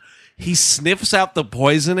dog, he sniffs out the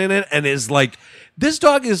poison in it and is like, this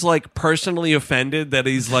dog is like personally offended that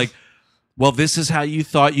he's like, well, this is how you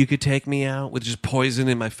thought you could take me out, with just poison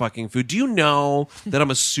in my fucking food. Do you know that I'm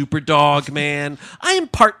a super dog, man? I am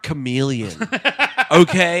part chameleon.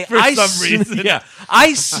 Okay? For some reason. Yeah.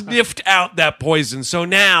 I sniffed out that poison, so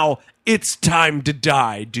now it's time to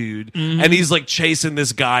die, dude. Mm-hmm. And he's like chasing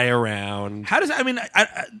this guy around. How does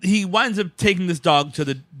he winds up taking this dog to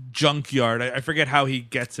the junkyard. I forget how he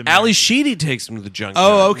gets him. Ali Sheedy takes him to the junkyard.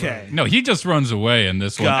 Oh, okay. No, he just runs away in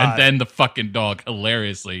this one, and then the fucking dog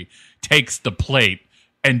hilariously takes the plate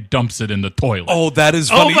and dumps it in the toilet. Oh, that is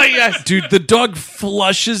funny. Oh my gosh. Dude, the dog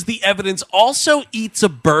flushes the evidence, also eats a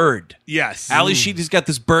bird. Yes. Ali Sheedy's got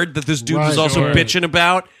this bird that this dude was also bitching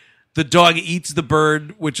about. The dog eats the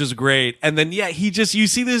bird, which is great. And then, yeah, you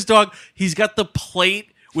see this dog, he's got the plate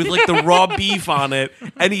with like the raw beef on it,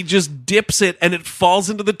 and he just dips it, and it falls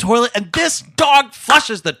into the toilet, and this dog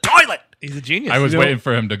flushes the toilet. He's a genius. I was waiting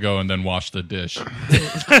for him to go and then wash the dish.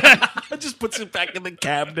 Just puts it back in the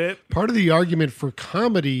cabinet. Part of the argument for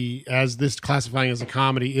comedy, as this classifying as a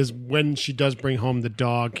comedy, is when she does bring home the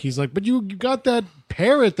dog. He's like, but you got that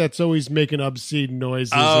parrot that's always making obscene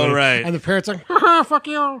noises. Oh, right. And the parrot's like, ha, fuck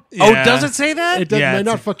you. Yeah. Oh, does it say that? It does, Yeah,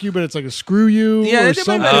 not fuck you, but it's like a screw you or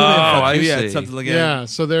something. I yeah, see. something like that. Yeah,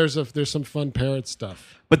 so there's some fun parrot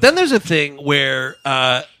stuff. But then there's a thing where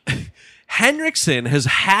Henriksen has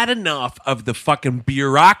had enough of the fucking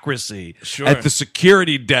bureaucracy at the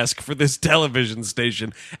security desk for this television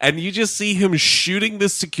station, and you just see him shooting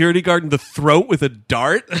this security guard in the throat with a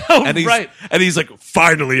dart. Oh, and he's, right. And he's like,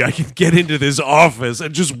 finally, I can get into this office,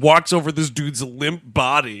 and just walks over this dude's limp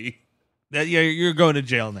body. Yeah, you're going to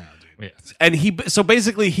jail now, dude. And so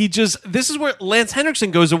basically this is where Lance Henriksen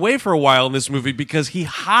goes away for a while in this movie, because he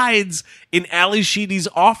hides in Ali Sheedy's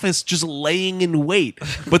office just laying in wait.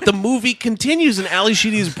 But the movie continues, and Ali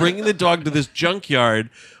Sheedy is bringing the dog to this junkyard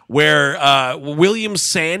where William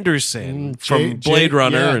Sanderson from Blade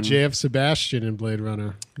Runner and J.F. Sebastian in Blade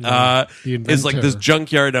Runner is like this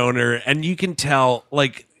junkyard owner, and you can tell,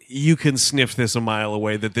 like, you can sniff this a mile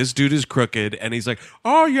away that this dude is crooked, and he's like,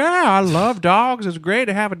 oh yeah, I love dogs. It's great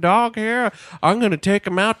to have a dog here. I'm going to take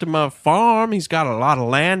him out to my farm. He's got a lot of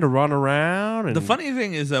land to run around. And The funny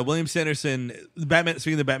thing is William Sanderson,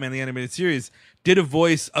 speaking of the Batman the Animated Series, did a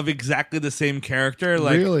voice of exactly the same character.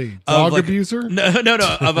 Like, really? Dog abuser? No,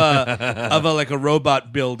 of a like a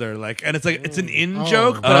robot builder. Like, and it's like it's an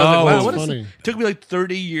joke, but I was like, wow, what is funny. it took me like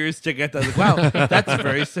 30 years to get that. I was like, wow, that's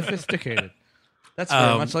very sophisticated. That's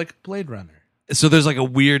very much like Blade Runner. So there's like a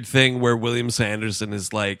weird thing where William Sanderson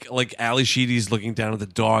is like Ali Sheedy's looking down at the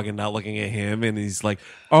dog and not looking at him, and he's like,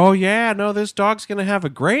 oh yeah, no, this dog's gonna have a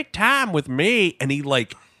great time with me, and he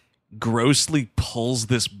like grossly pulls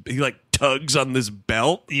he like tugs on this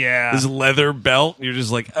belt, this leather belt. You're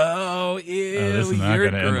just like, oh ew, this is not you're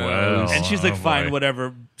gonna end gross. well. And she's like, Oh, fine, boy.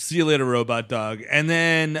 whatever. See you later, robot dog. And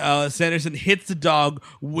then Sanderson hits the dog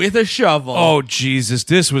with a shovel. Oh Jesus,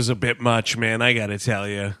 this was a bit much, man. I gotta tell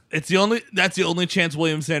you. That's the only chance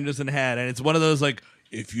William Sanderson had, and it's one of those like,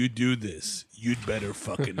 if you do this, you'd better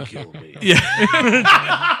fucking kill me. Yeah.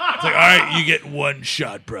 It's like, all right, you get one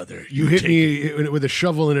shot, brother. You hit me with a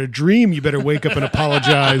shovel in a dream, you better wake up and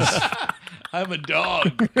apologize. I'm a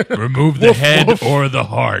dog. Remove the head or the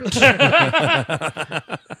heart.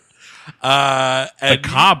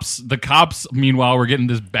 The cops, meanwhile, were getting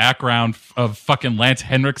this background of fucking Lance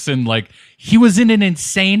Henriksen. Like, he was in an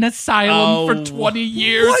insane asylum for 20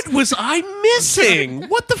 years. What was I missing?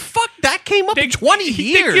 What the fuck? That came up in 20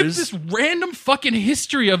 years. They give this random fucking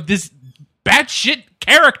history of this batshit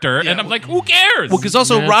character, and I'm like, who cares? Well, because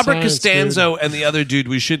also Mad Robert science, Costanzo and the other dude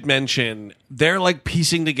we should mention, they're like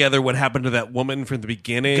piecing together what happened to that woman from the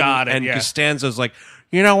beginning. Got it, And yeah. Costanzo's like,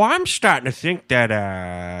 you know, I'm starting to think that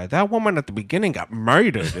that woman at the beginning got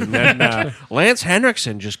murdered, and then Lance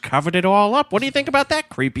Henriksen just covered it all up. What do you think about that,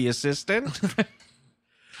 creepy assistant?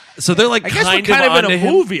 So they're like I guess we're kind of onto in a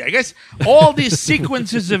him. movie. I guess all these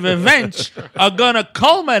sequences of events are going to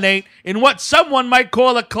culminate in what someone might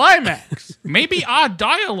call a climax. Maybe our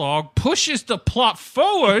dialogue pushes the plot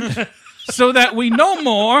forward so that we know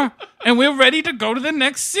more and we're ready to go to the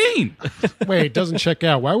next scene. Wait, it doesn't check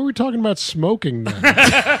out. Why were we talking about smoking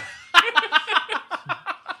then?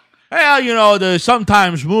 Well, you know,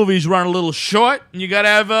 sometimes movies run a little short, and you got to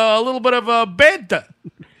have a little bit of a banter.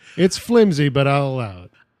 It's flimsy, but I'll allow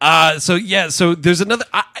it. So there's another.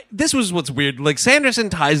 This was what's weird. Like Sanderson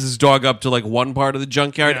ties his dog up to like one part of the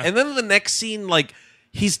junkyard, and then the next scene, like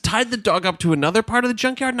he's tied the dog up to another part of the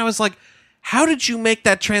junkyard, and I was like, how did you make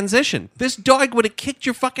that transition? This dog would have kicked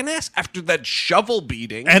your fucking ass after that shovel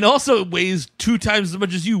beating. And also weighs 2 times as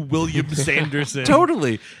much as you, William Sanderson.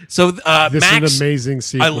 Totally. So This Max, is an amazing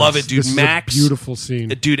sequence. I love it, dude. This Max, is a beautiful scene.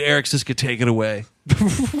 Dude, Eric Siska, take it away.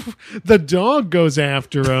 The dog goes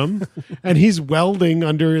after him, and he's welding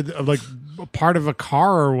under like part of a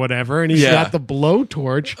car or whatever, and he's got the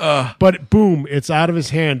blowtorch. But boom, it's out of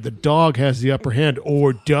his hand. The dog has the upper hand,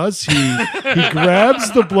 or does he? He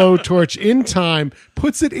grabs the blowtorch in time,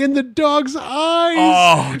 puts it in the dog's eyes.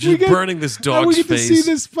 Oh, just burning this dog's we get face. to see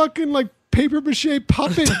this fucking like paper mache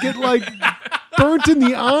puppet get like burnt in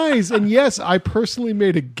the eyes. And yes, I personally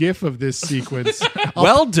made a GIF of this sequence.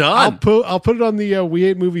 Well done. I'll put it on the We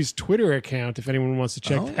Hate Movies Twitter account if anyone wants to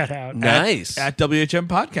check that out. Nice. At WHM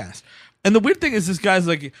Podcast. And the weird thing is, this guy's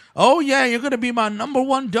like, "Oh yeah, you're gonna be my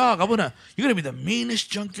 #1 dog. You're gonna be the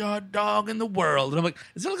meanest junkyard dog in the world." And I'm like,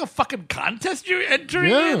 "Is there like a fucking contest you're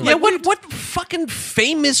entering in?" Yeah, Like, what fucking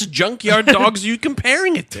famous junkyard dogs are you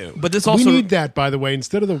comparing it to? But this also we need that, by the way.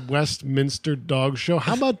 Instead of the Westminster Dog Show,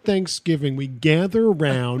 how about Thanksgiving? We gather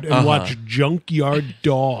around and watch junkyard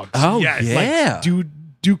dogs. Oh, Yes, yeah. Like,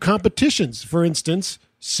 do competitions. For instance,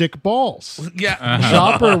 sick balls. yeah.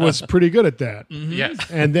 Chopper was pretty good at that. Yes.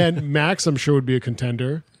 And then Max, I'm sure, would be a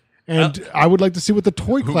contender. And I would like to see what the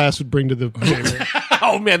toy class would bring to the table.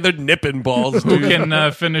 Oh, man, they're nipping balls, Who dude.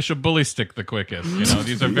 can finish a bully stick the quickest? You know,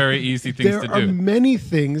 these are very easy things There to are do. many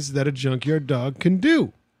things that a junkyard dog can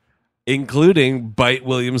do. Including bite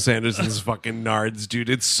William Sanderson's fucking nards, dude.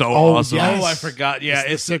 It's so Oh, awesome. yes. Oh, I forgot. Yeah,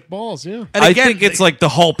 It's it's the sick balls, yeah. and I again, think it's like the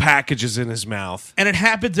whole package is in his mouth. and it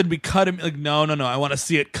happens, and we cut him. Like, no, I want to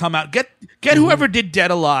see it come out. Get whoever did Dead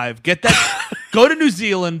Alive. Get that. Go to New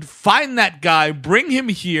Zealand. Find that guy. Bring him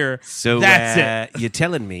here. So That's it. You're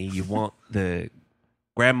telling me you want the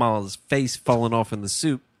grandma's face falling off in the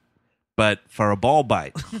soup, but for a ball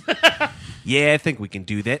bite. Yeah, I think we can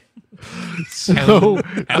do that. So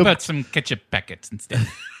How about some ketchup packets instead?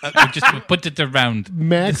 We just put it around.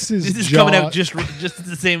 Max's This is jaw, coming out just at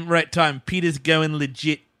the same right time. Peter's going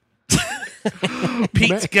legit.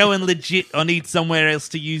 Pete's going legit. I need somewhere else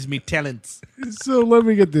to use me talents. So let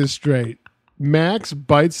me get this straight. Max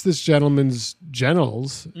bites this gentleman's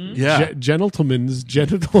genitals. Yeah. Gentleman's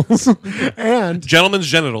genitals. And Gentlemen's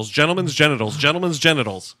genitals, gentlemen's genitals, gentlemen's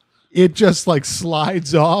genitals. it just like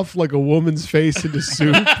slides off like a woman's face into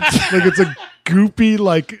soup. Like it's a goopy,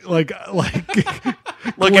 like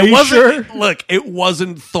Look, glacier. it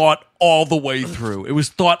wasn't thought all the way through. It was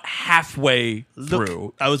thought halfway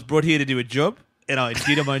through. I was brought here to do a job, and I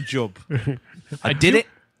did my job. I did it.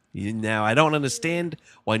 Now I don't understand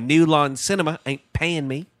why New Line Cinema ain't paying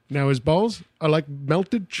me. Now his balls are like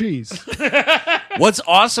melted cheese. What's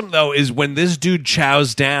awesome though is when this dude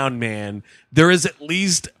chows down, man, there is at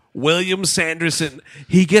least William Sanderson.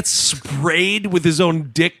 He gets sprayed with his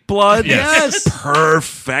own dick blood. Yes.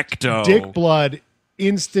 Perfecto. Dick blood.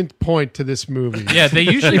 Instant point to this movie. Yeah, they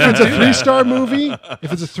usually If it's a do that. 3-star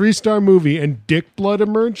movie, and dick blood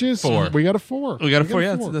emerges, 4. we got a 4. We got a 4.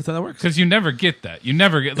 Yeah, that's how that works. Because you never get that. You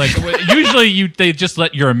never get like usually they just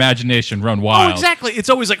let your imagination run Oh, wild. exactly. It's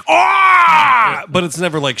always like, ah, but it's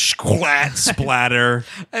never like splat, splatter.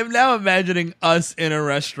 I'm now imagining us in a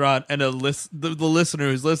restaurant and the listener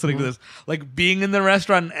who's listening to this, like being in the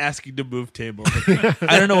restaurant and asking to move tables. Like,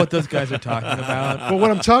 I don't know what those guys are talking about. But what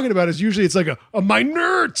I'm talking about is usually it's like a my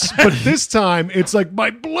nerds, but this time it's like my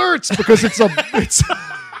blurts because it's a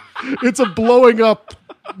blowing up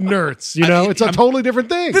nerds. You know, it's a totally different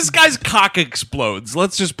thing. This guy's cock explodes.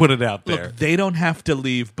 Let's just put it out there. Look, they don't have to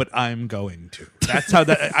leave, but I'm going to. That's how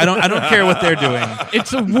that. I don't care what they're doing.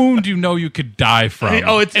 It's a wound you know you could die from.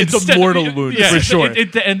 Oh, it's a mortal wound, for sure.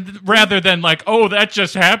 And rather than like, oh, that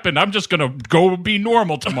just happened, I'm just gonna go be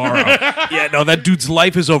normal tomorrow. Yeah, no, that dude's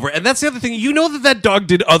life is over. And that's the other thing. You know that dog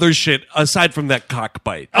did other shit aside from that cock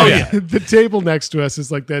bite. Oh yeah. The table next to us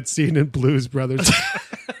is like that scene in Blues Brothers,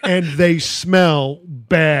 and they smell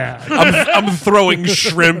bad. I'm throwing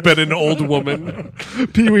shrimp at an old woman.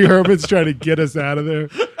 Pee Wee Herman's trying to get us out of there.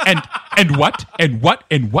 And what in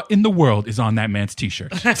the world is on that man's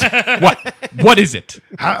t-shirt? What is it?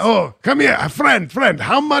 Oh, come here, friend.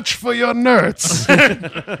 How much for your nerds?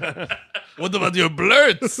 What about your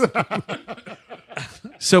blurts?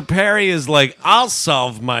 So Perry is like, I'll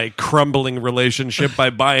solve my crumbling relationship by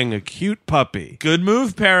buying a cute puppy. Good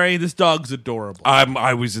move, Perry. This dog's adorable.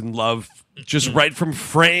 I was in love just right from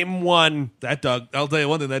frame one. That dog, I'll tell you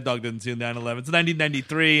one thing, that dog didn't see 9/11. It's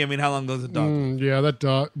 1993. I mean, how long ago was the dog? Yeah, that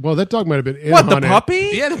dog. Well, that dog might have been in What, the on it.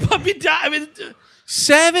 puppy? Yeah, the puppy died. I mean,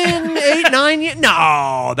 7, 8, 9 years?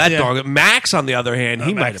 No, that Yeah. dog. Max, on the other hand,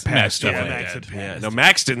 he might Max- have passed Max away. had passed. Yeah, no,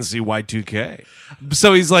 Max didn't see Y2K.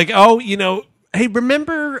 So he's like, oh, hey,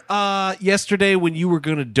 remember yesterday when you were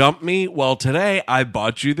going to dump me? Well, today I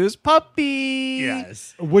bought you this puppy.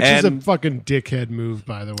 Yes. Which is a And- fucking dickhead move,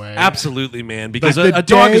 by the way. Absolutely, man, because Like, a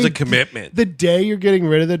dog is a commitment. The day you're getting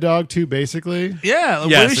rid of the dog, too, basically. Yeah, like,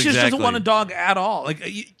 Yes, Lucius exactly. doesn't want a dog at all. Like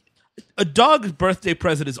a dog's birthday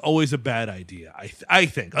present is always a bad idea. I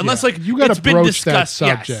think, unless like You gotta it's been broach that discussed.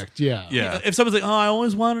 yes. subject. Yeah. Yeah. If someone's like, "Oh, I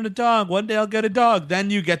always wanted a dog. One day I'll get a dog," then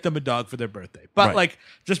you get them a dog for their birthday. But Right. like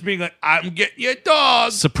just being like, "I'm getting you a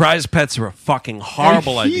dog." Surprise pets are a fucking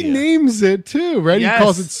horrible And he idea. names it, too, right? Yes. He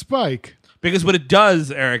calls it Spike. Because what it does,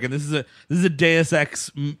 Eric, and this is a Deus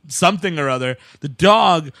Ex something or other. The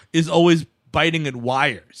dog is always biting at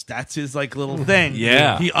wires. That's his like little thing.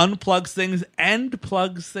 Yeah. He unplugs things and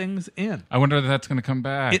plugs things in. I wonder if that's going to come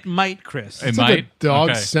back. It might, Chris. It It's might. like a dog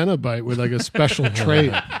Okay. Cenobite with like a special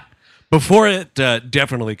trait. Before it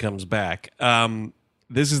definitely comes back,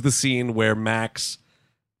 this is the scene where Max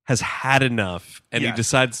has had enough and he Yes.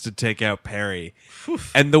 decides to take out Perry.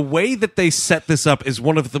 And the way that they set this up is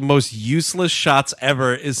one of the most useless shots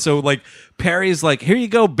ever. Is so like Perry's like, here you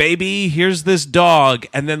go, baby, here's this dog.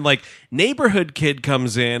 And then like neighborhood kid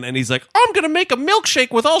comes in and he's like, I'm gonna make a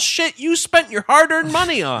milkshake with all shit you spent your hard-earned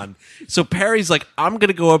money on. So Perry's like, I'm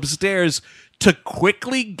gonna go upstairs to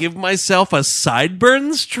quickly give myself a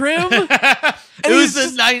sideburns trim. It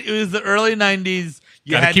was the early 90s.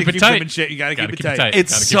 You Gotta had keep to it keep tight. them in shape. You gotta keep it tight.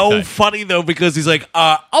 It's Gotta keep so it tight. funny though because he's like,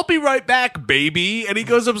 "I'll be right back, baby," and he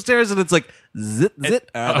goes upstairs and it's like, "Zit zit,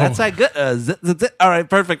 that's not good. Zit zit zit. All right,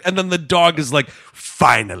 perfect." And then the dog is like,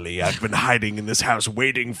 "Finally, I've been hiding in this house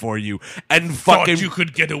waiting for you." And fucking, Thought you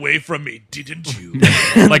could get away from me, didn't you?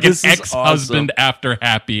 Like an This is ex-husband after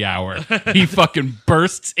happy hour. He fucking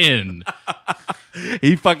bursts in.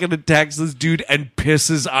 he fucking attacks this dude and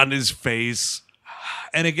pisses on his face.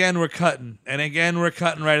 And again, we're cutting. And again, we're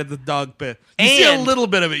cutting right at the dog pit. You see a And- little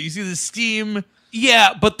bit of it. You see the steam.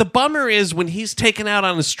 Yeah, but the bummer is when he's taken out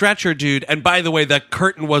on a stretcher, dude. And by the way, that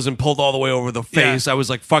curtain wasn't pulled all the way over the face. Yeah. I was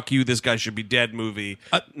like, "Fuck you, this guy should be dead." Movie,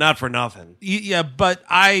 not for nothing. Yeah, but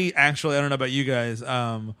I don't know about you guys.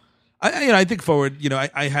 I think forward.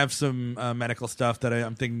 I have some medical stuff that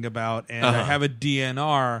I'm thinking about, and I have a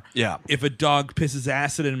DNR. Yeah. If a dog pisses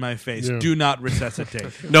acid in my face, Yeah. do not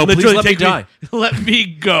resuscitate. No, please Literally let me take die. Let me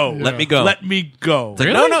go. Let me go. Let me go. It's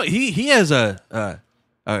like, no, he has a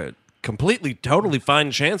completely, totally fine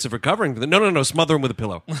chance of recovering. No, smother him with a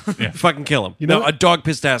pillow. Fucking kill him. You know No, what? a dog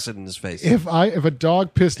pissed acid in his face. If a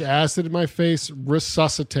dog pissed acid in my face,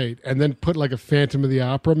 resuscitate and then put like a Phantom of the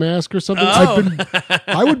Opera mask or something.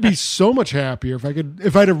 I would be so much happier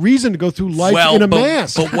if I had a reason to go through life in a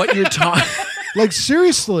mask. But what you're talking. Like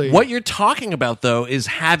seriously, What you're talking about, though, is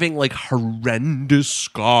having like horrendous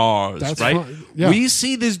scars, That's right? fine. Yeah. We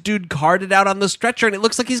see this dude carted out on the stretcher, and it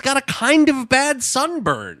looks like he's got a kind of bad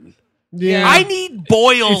sunburn. Yeah. I need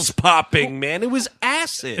boils popping, man. It was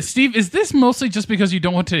acid. Steve, is this mostly just because you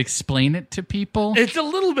don't want to explain it to people? It's a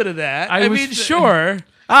little bit of that. I I was- mean, sure.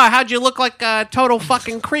 How'd you look like a total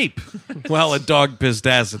fucking creep? Well, a dog pissed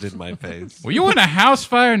acid in my face. Were you in a house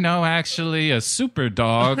fire? No, actually, a super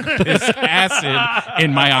dog pissed acid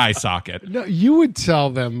in my eye socket. No, you would tell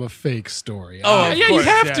them a fake story. Oh, yeah, of you course.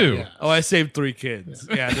 have to. yeah. Oh, I saved 3 kids.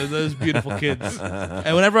 Yeah, those beautiful kids.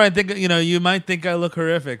 And whenever I think, you might think I look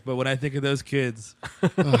horrific, but when I think of those kids,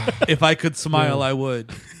 if I could smile, I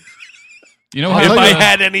would. You know I'll what? tell If you I what.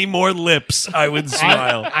 had any more lips, I would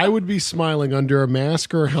smile. I would be smiling under a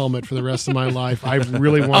mask or a helmet for the rest of my life. I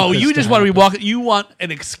really want. Oh, this you to just want to be happen. walking. You want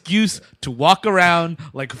an excuse to walk around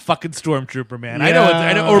like a fucking stormtrooper, man. I know.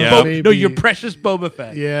 I know. Or Yeah, no, maybe. your precious Boba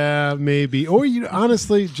Fett. Yeah, maybe. Or you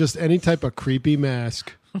honestly just any type of creepy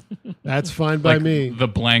mask. That's fine by Like me. the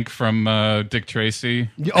blank from Dick Tracy.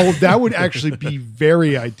 Oh, that would actually be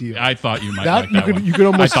very ideal. I thought you might That- like you that could- one. you could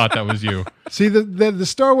almost- I thought that was you. See the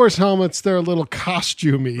Star Wars helmets, they're a little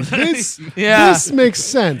costumey. This Yeah. this makes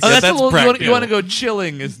sense. Oh, that's that's a little, practical. you want to go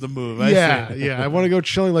chilling is the move. I yeah, see. yeah. I want to go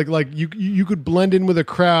chilling. Like you could blend in with a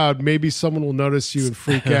crowd. Maybe someone will notice you and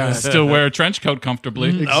freak out. Still wear a trench coat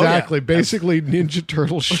comfortably. Exactly. Basically, Ninja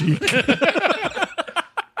Turtle chic.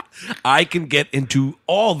 I can get into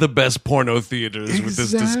all the best porno theaters with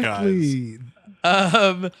this disguise. Exactly.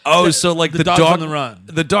 So like the dog's dog on the run.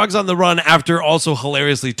 The dog's on the run after also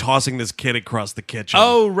hilariously tossing this kid across the kitchen.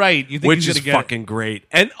 Oh, right. You think which he's is gonna get it. fucking great.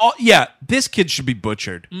 And this kid should be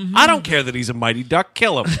butchered. I don't care that he's a Mighty Duck.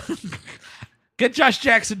 Kill him. Get Josh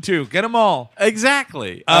Jackson too. Get them all.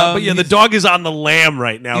 Exactly. But yeah, the dog is on the lam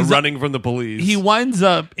right now, running from the police. He winds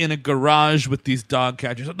up in a garage with these dog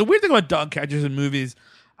catchers. The weird thing about dog catchers in movies,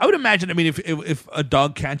 I would imagine, I mean, if a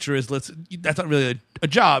dog catcher is, that's not really a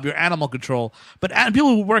job, you're animal control. But people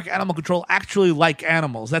who work animal control actually like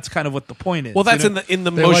animals. That's kind of what the point is. Well, that's in the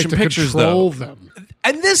They motion like to pictures, control though. them.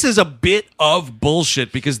 And this is a bit of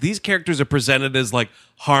bullshit because these characters are presented as like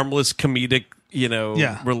harmless comedic,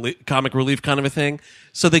 comic relief kind of a thing.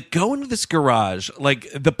 So they go into this garage, like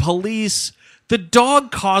the police, the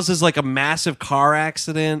dog causes like a massive car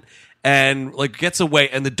accident and like gets away,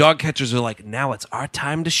 and the dog catchers are like, now it's our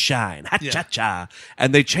time to shine. Ha-cha-cha.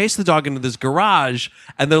 And they chase the dog into this garage,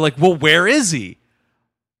 and they're like, well, where is he?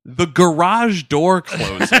 The garage door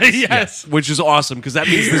closes. Yes. Which is awesome because that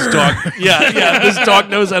means this dog, this dog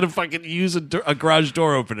knows how to fucking use a garage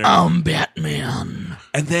door opener. Batman.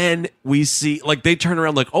 And then we see, like, they turn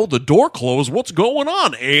around like, oh, the door closed. What's going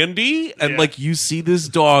on, Andy? And, like, you see this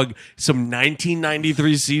dog, some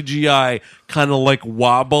 1993 CGI, kind of, like,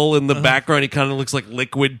 wobble in the background. He kind of looks like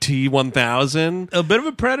Liquid T-1000. A bit of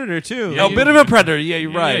a predator, too. A bit of a predator. Yeah,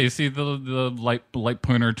 you're right. Yeah, you see the light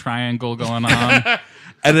pointer triangle going on.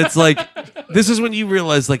 And it's like, this is when you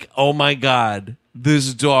realize, like, oh, my God.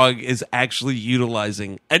 This dog is actually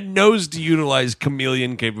utilizing and knows to utilize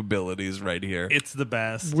chameleon capabilities right here. It's the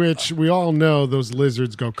best. Which we all know those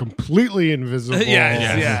lizards go completely invisible.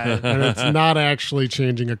 Yeah. And it's not actually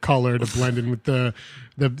changing a color to blend in with the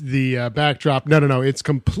backdrop. No. It's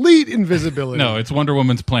complete invisibility. No, it's Wonder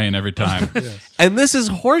Woman's plane every time. And this is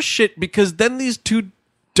horseshit because then these two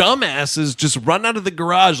dumbasses just run out of the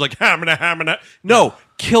garage like, hamina. No,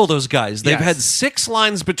 kill those guys. They've had 6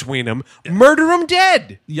 lines between them. Murder them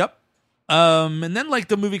dead. Yep. And then like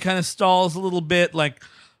the movie kind of stalls a little bit. Like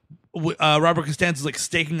Robert Costanzo's like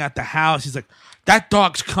staking out the house. He's like, that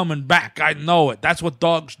dog's coming back. I know it. That's what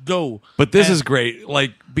dogs do. But this is great,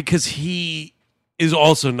 like, because he is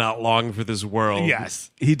also not long for this world.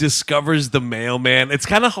 Yes. He discovers the mailman. It's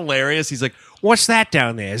kind of hilarious. He's like, what's that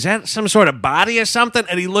down there? Is that some sort of body or something?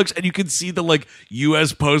 And he looks, and you can see the, like,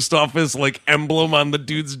 U.S. Post Office, like, emblem on the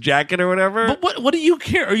dude's jacket or whatever. But what do you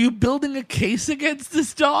care? Are you building a case against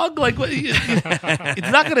this dog? Like, what,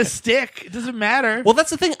 it's not going to stick. It doesn't matter. Well,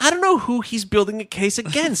 that's the thing. I don't know who he's building a case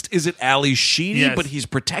against. Is it Ali Sheedy? Yes. But he's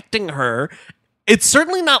protecting her. It's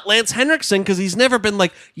certainly not Lance Henriksen because he's never been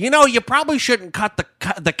like, you probably shouldn't cut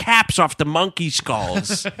the caps off the monkey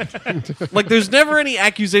skulls. Like, there's never any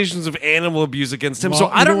accusations of animal abuse against him, Well, so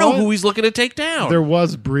I you don't know know who what? he's looking to take down. There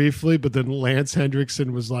was briefly, but then Lance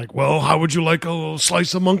Hendrickson was like, well, how would you like a little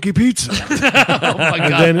slice of monkey pizza? Oh my And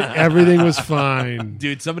God. then everything was fine.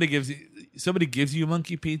 Dude, somebody gives you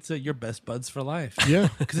monkey pizza, you're best buds for life. Yeah.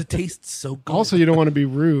 Because it tastes so good. Also, you don't want to be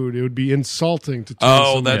rude. It would be insulting to turn Oh,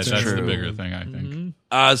 someone that's down. That's true. the bigger thing, I think.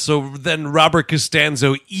 So then Robert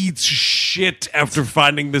Costanzo eats shit after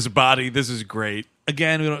finding this body. This is great.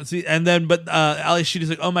 Again, we don't see. And then, but Ali Sheedy's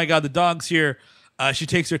like, oh my God, the dog's here. She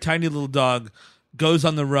takes her tiny little dog, goes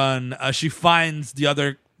on the run. She finds the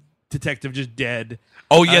other detective just dead.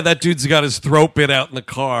 Oh, yeah, that dude's got his throat bit out in the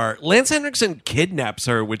car. Lance Henriksen kidnaps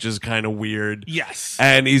her, which is kind of weird. Yes.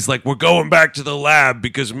 And he's like, we're going back to the lab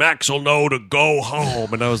because Max will know to go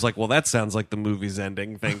home. And I was like, well, that sounds like the movie's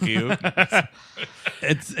ending. Thank you.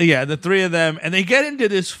 It's the three of them, and they get into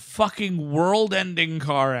this fucking world-ending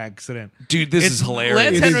car accident. Dude, this It's is hilarious.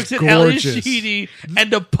 Lance It is Henriksen, Ali gorgeous. Sheedy,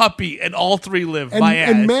 and a puppy, and all three live. And, My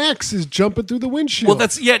ass. and Max is jumping through the windshield. Well,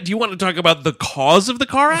 do you want to talk about the cause of the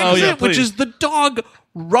car accident? yeah, Which please. is the dog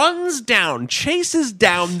chases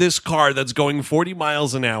down this car that's going 40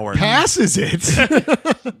 miles an hour. passes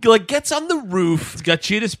it. Like, gets on the roof, It's got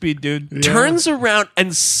cheetah speed, dude. turns around,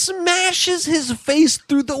 and smashes his face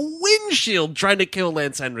through the windshield trying to kill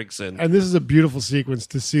Lance Henriksen. And this is a beautiful sequence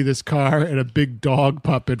to see this car and a big dog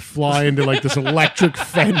puppet fly into like this electric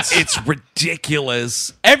fence. It's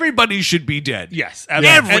ridiculous. Everybody should be dead. Yes.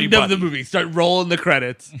 Everybody. End of the movie. Start rolling the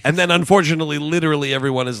credits. And then, unfortunately, literally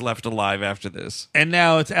everyone is left alive after this. And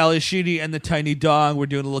now it's Ali Sheedy and the tiny dog. We're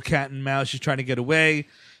doing a little cat and mouse. She's trying to get away.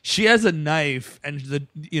 She has a knife, and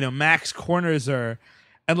Max corners her,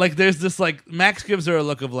 and like there's this like Max gives her a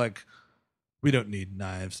look of like, we don't need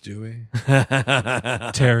knives, do we?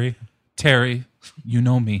 Terry, you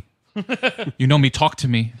know me. You know me. Talk to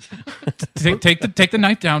me. Take the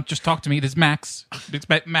knife down. Just talk to me. It is Max. It's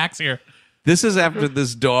Max here. This is after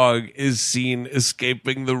this dog is seen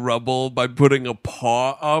escaping the rubble by putting a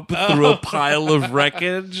paw up through a pile of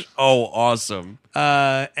wreckage. Oh, awesome.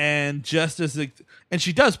 And just as and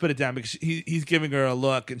she does put it down because he's giving her a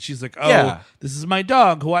look, and she's like, "Oh, Yeah. this is my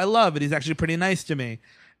dog who I love, and he's actually pretty nice to me."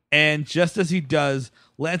 And just as he does,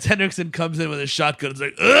 Lance Henriksen comes in with a shotgun. It's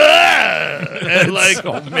like, "Ugh!" And like,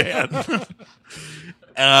 oh man.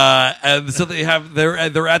 And so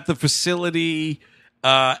they're at the facility,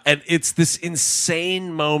 and it's this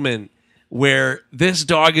insane moment where this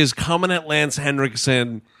dog is coming at Lance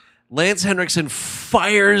Henriksen. Lance Henriksen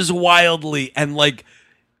fires wildly, and like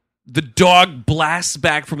the dog blasts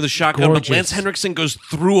back from the shotgun, Gorgeous. but Lance Henriksen goes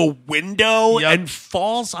through a window and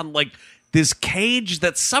falls on like this cage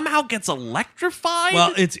that somehow gets electrified.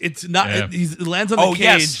 well, it's not. Yeah. He lands on the Oh, cage.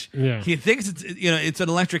 yes. Yeah. He thinks it's an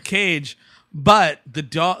electric cage, but the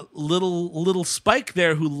dog, little Spike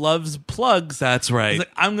there who loves plugs. That's right. He's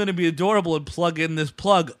like, I'm going to be adorable and plug in this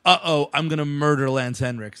plug. I'm going to murder Lance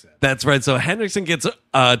Henriksen. That's right. So Henriksen gets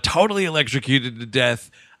totally electrocuted to death.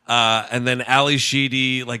 And then Ali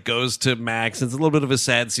Sheedy like goes to Max. It's a little bit of a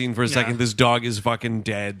sad scene for a second. This dog is fucking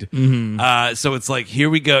dead. So it's like, here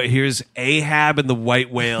we go. Here's Ahab and the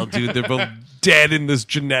white whale, dude. They're both dead in this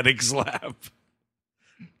genetics lab.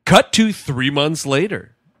 Cut to 3 months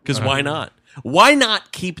later. Because why not? Why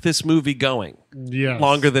not keep this movie going Yes.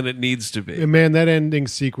 longer than it needs to be? And man, that ending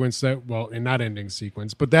sequence, and not ending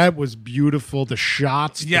sequence, but that was beautiful. The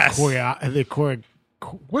shots, Yes. the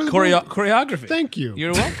Choreography. Thank you.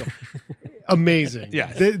 You're welcome. Amazing.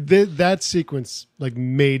 Yeah. That sequence like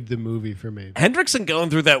made the movie for me. Hendrickson going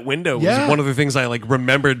through that window was Yeah. one of the things I like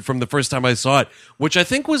remembered from the first time I saw it, which I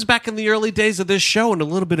think was back in the early days of this show, and a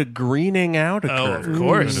little bit of greening out occurred. of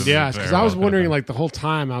course. Yes, because I was wondering like the whole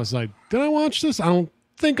time. I was like, did I watch this? I don't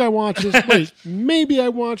think I watched this. Wait, maybe I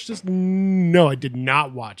watched this. No, I did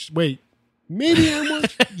not watch. Wait, maybe I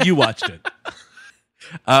watched. You watched it.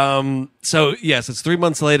 So yes, it's 3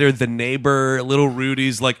 months later. The neighbor, little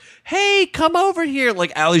Rudy's like, "Hey, come over here."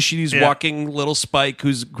 Like Ali Sheedy's walking little Spike,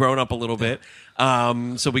 who's grown up a little bit.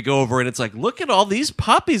 So we go over and it's like, look at all these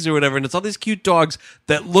puppies or whatever, and it's all these cute dogs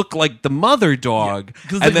that look like the mother dog.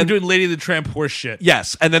 Because And they're doing Lady and the Tramp horse shit.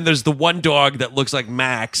 yes, and then there's the one dog that looks like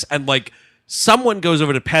Max, and like someone goes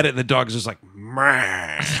over to pet it, and the dog's just like,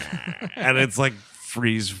 "Meh." And it's like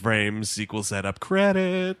freeze frame sequel setup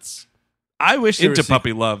credits. I wish there Into were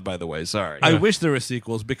puppy love, by the way. Sorry. I wish there were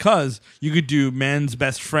sequels because you could do Man's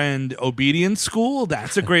Best Friend Obedience School.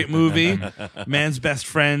 That's a great movie. Man's Best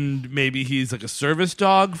Friend, maybe he's like a service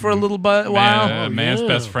dog for a little while. Man's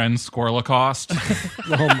best friend, Squirrelacost.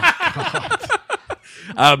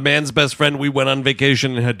 Man's best friend, we went on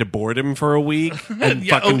vacation and had to board him for a week, and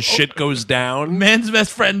fucking shit goes down. Man's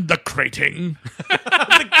Best Friend, The Crating.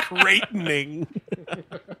 The cratening.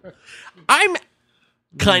 I'm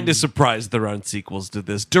kind of surprised there aren't sequels to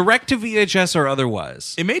this, direct to VHS or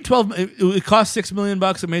otherwise. It made 12. It cost $6 million.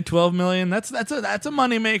 It made 12 million. That's a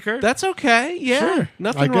moneymaker. That's okay. Yeah, Sure.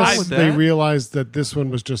 nothing I wrong guess with they that. realized that this one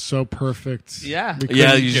was just so perfect. Yeah. We Yeah,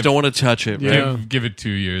 couldn't- you just don't want to touch it. Right? Yeah. Give it 2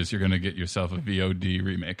 years, you're going to get yourself a VOD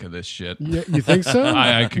remake of this shit. Yeah, you think so?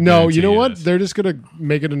 I could no, guarantee you know you what? this. They're just gonna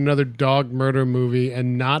make it another dog murder movie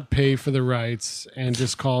and not pay for the rights and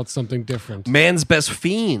just call it something different. Man's best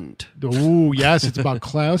fiend. Ooh, yes, it's about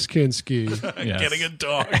Klaus Kinski. Yes. Getting a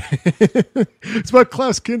dog. It's about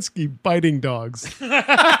Klaus Kinski biting dogs.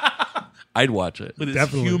 I'd watch it. With his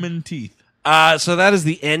Definitely. human teeth. So that is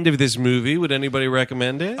the end of this movie. Would anybody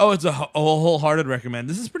recommend it? Oh, it's a wholehearted recommend.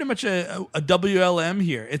 This is pretty much a WLM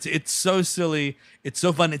here. It's so silly. It's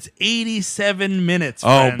so fun. It's 87 minutes.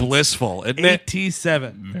 friends. Blissful. Isn't it?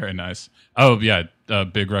 87. Very nice. Oh, yeah.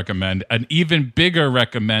 Big recommend. An even bigger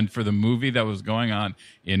recommend for the movie that was going on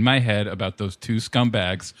in my head about those two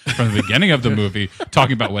scumbags from the beginning of the movie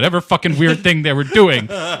talking about whatever fucking weird thing they were doing.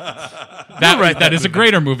 That is a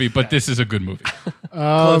greater movie, but this is a good movie.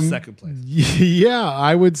 Close second place. Yeah,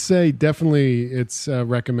 I would say definitely it's a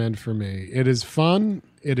recommend for me. It is fun.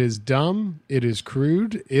 It is dumb. It is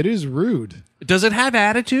crude. It is rude. Does it have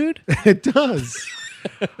attitude? It does.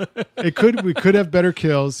 We could have better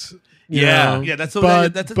kills. you Yeah. know, Yeah, that's a-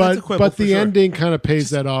 but that's a but quibble but for the sure. ending kind of pays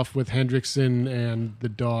that off with Hendrickson and the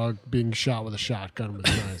dog being shot with a shotgun was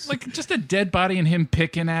nice. Like just a dead body and him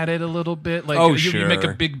picking at it a little bit. Like Oh, you make a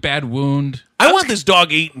sure. big bad wound. I want this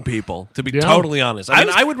dog eating people, to be Yeah. totally honest. I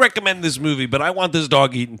mean, I would recommend this movie, but I want this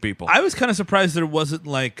dog eating people. I was kind of surprised there wasn't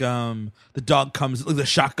like the dog comes like the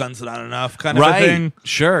shotgun's not enough kind of a thing. Right,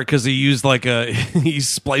 sure, because he used like he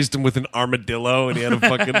spliced him with an armadillo, and he had a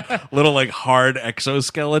fucking little like hard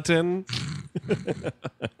exoskeleton.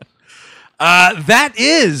 That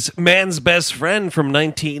is Man's Best Friend from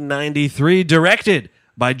 1993, directed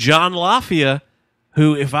by John LaFia,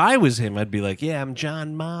 who, if I was him, I'd be like, yeah, I'm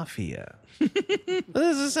John Mafia.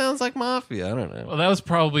 This sounds like Mafia. I don't know. Well, that was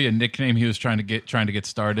probably a nickname he was trying to get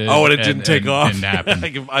started. Oh, and it didn't take off. Didn't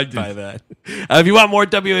happen. I'd buy that. If you want more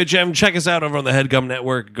WHM, check us out over on the HeadGum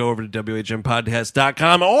Network. Go over to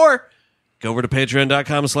WHMPodcast.com or go over to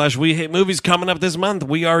Patreon.com/We Hate Movies. Coming up this month,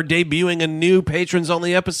 we are debuting a new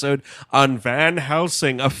patrons-only episode on Van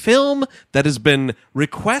Helsing, a film that has been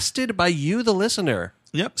requested by you, the listener.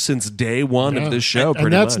 Yep. Since day one of this show,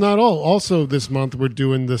 and that's not all. Also, this month we're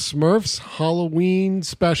doing the Smurfs Halloween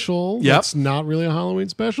special. Yep. That's not really a Halloween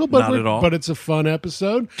special, but Not at all. But it's a fun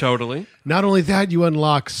episode. Totally. Not only that, you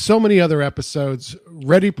unlock so many other episodes: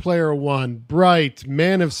 Ready Player One, Bright,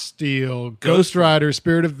 Man of Steel, Ghost Rider,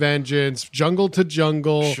 Spirit of Vengeance, Jungle to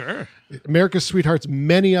Jungle, Sure. America's Sweethearts,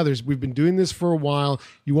 many others. We've been doing this for a while.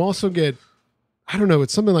 You also get, I don't know,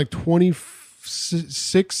 it's something like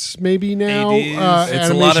 26 maybe now. It's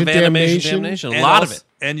a lot of animation. A And lot of also- it.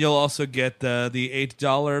 And you'll also get the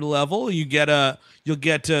 $8 level. You'll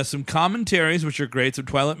get some commentaries, which are great, some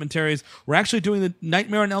Twilight commentaries. We're actually doing the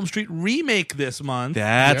Nightmare on Elm Street remake this month.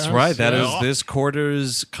 That's right. That is this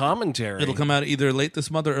quarter's commentary. It'll come out either late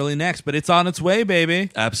this month or early next, but it's on its way,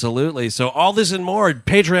 baby. Absolutely. So all this and more,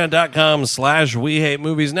 patreon.com/We Hate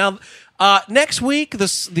Movies. Now, next week, the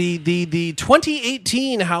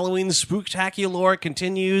 2018 Halloween Spooktacular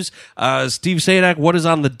continues. Steve Sadak, what is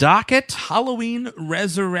on the docket? Halloween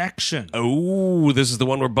Resurrection. Oh, this is the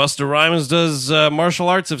one where Busta Rhymes does martial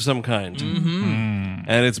arts of some kind. Mm-hmm.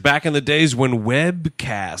 And it's back in the days when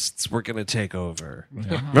webcasts were going to take over.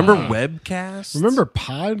 Remember webcasts? Remember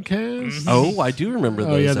podcasts? Oh, I do remember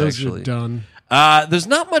those. Oh yeah, those actually are done. There's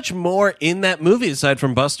not much more in that movie aside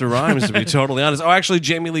from Busta Rhymes, to be totally honest. Oh, actually,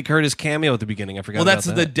 Jamie Lee Curtis cameo at the beginning. I forgot. Well, that's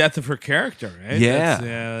about the that. death of her character, right? Yeah.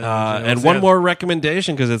 That's, And one more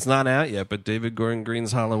recommendation because it's not out yet, but David Gordon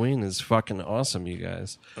Green's Halloween is fucking awesome, you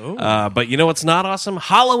guys. But you know what's not awesome?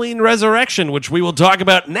 Halloween Resurrection, which we will talk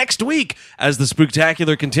about next week as the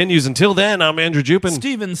Spooktacular continues. Until then, I'm Andrew Jupin.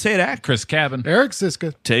 Steven Sadak. Chris Cabin. Eric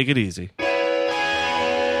Siska. Take it easy.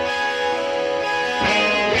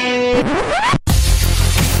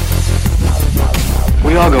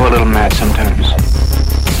 We all go a little mad sometimes.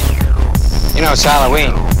 You know, it's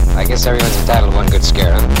Halloween. I guess everyone's entitled to one good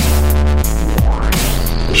scare, huh?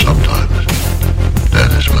 Sometimes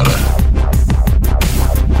that is better.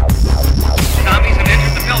 Zombies have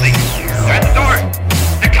entered the building. They're at the door.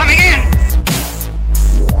 They're coming in.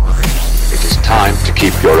 It is time to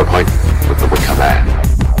keep your appointment with the Wicker Man.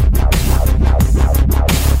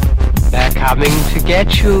 They're coming to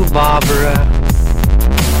get you, Barbara.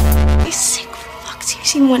 He's sick for fuck's sake. You've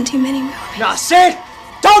seen one too many movies. Now, Sid,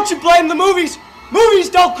 don't you blame the movies. Movies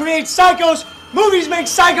don't create psychos. Movies make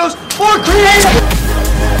psychos more creative.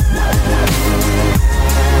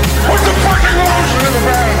 What's the fucking motion in the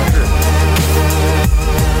band?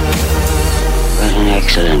 What an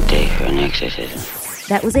excellent day for an exorcism.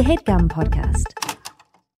 That was a HeadGum podcast.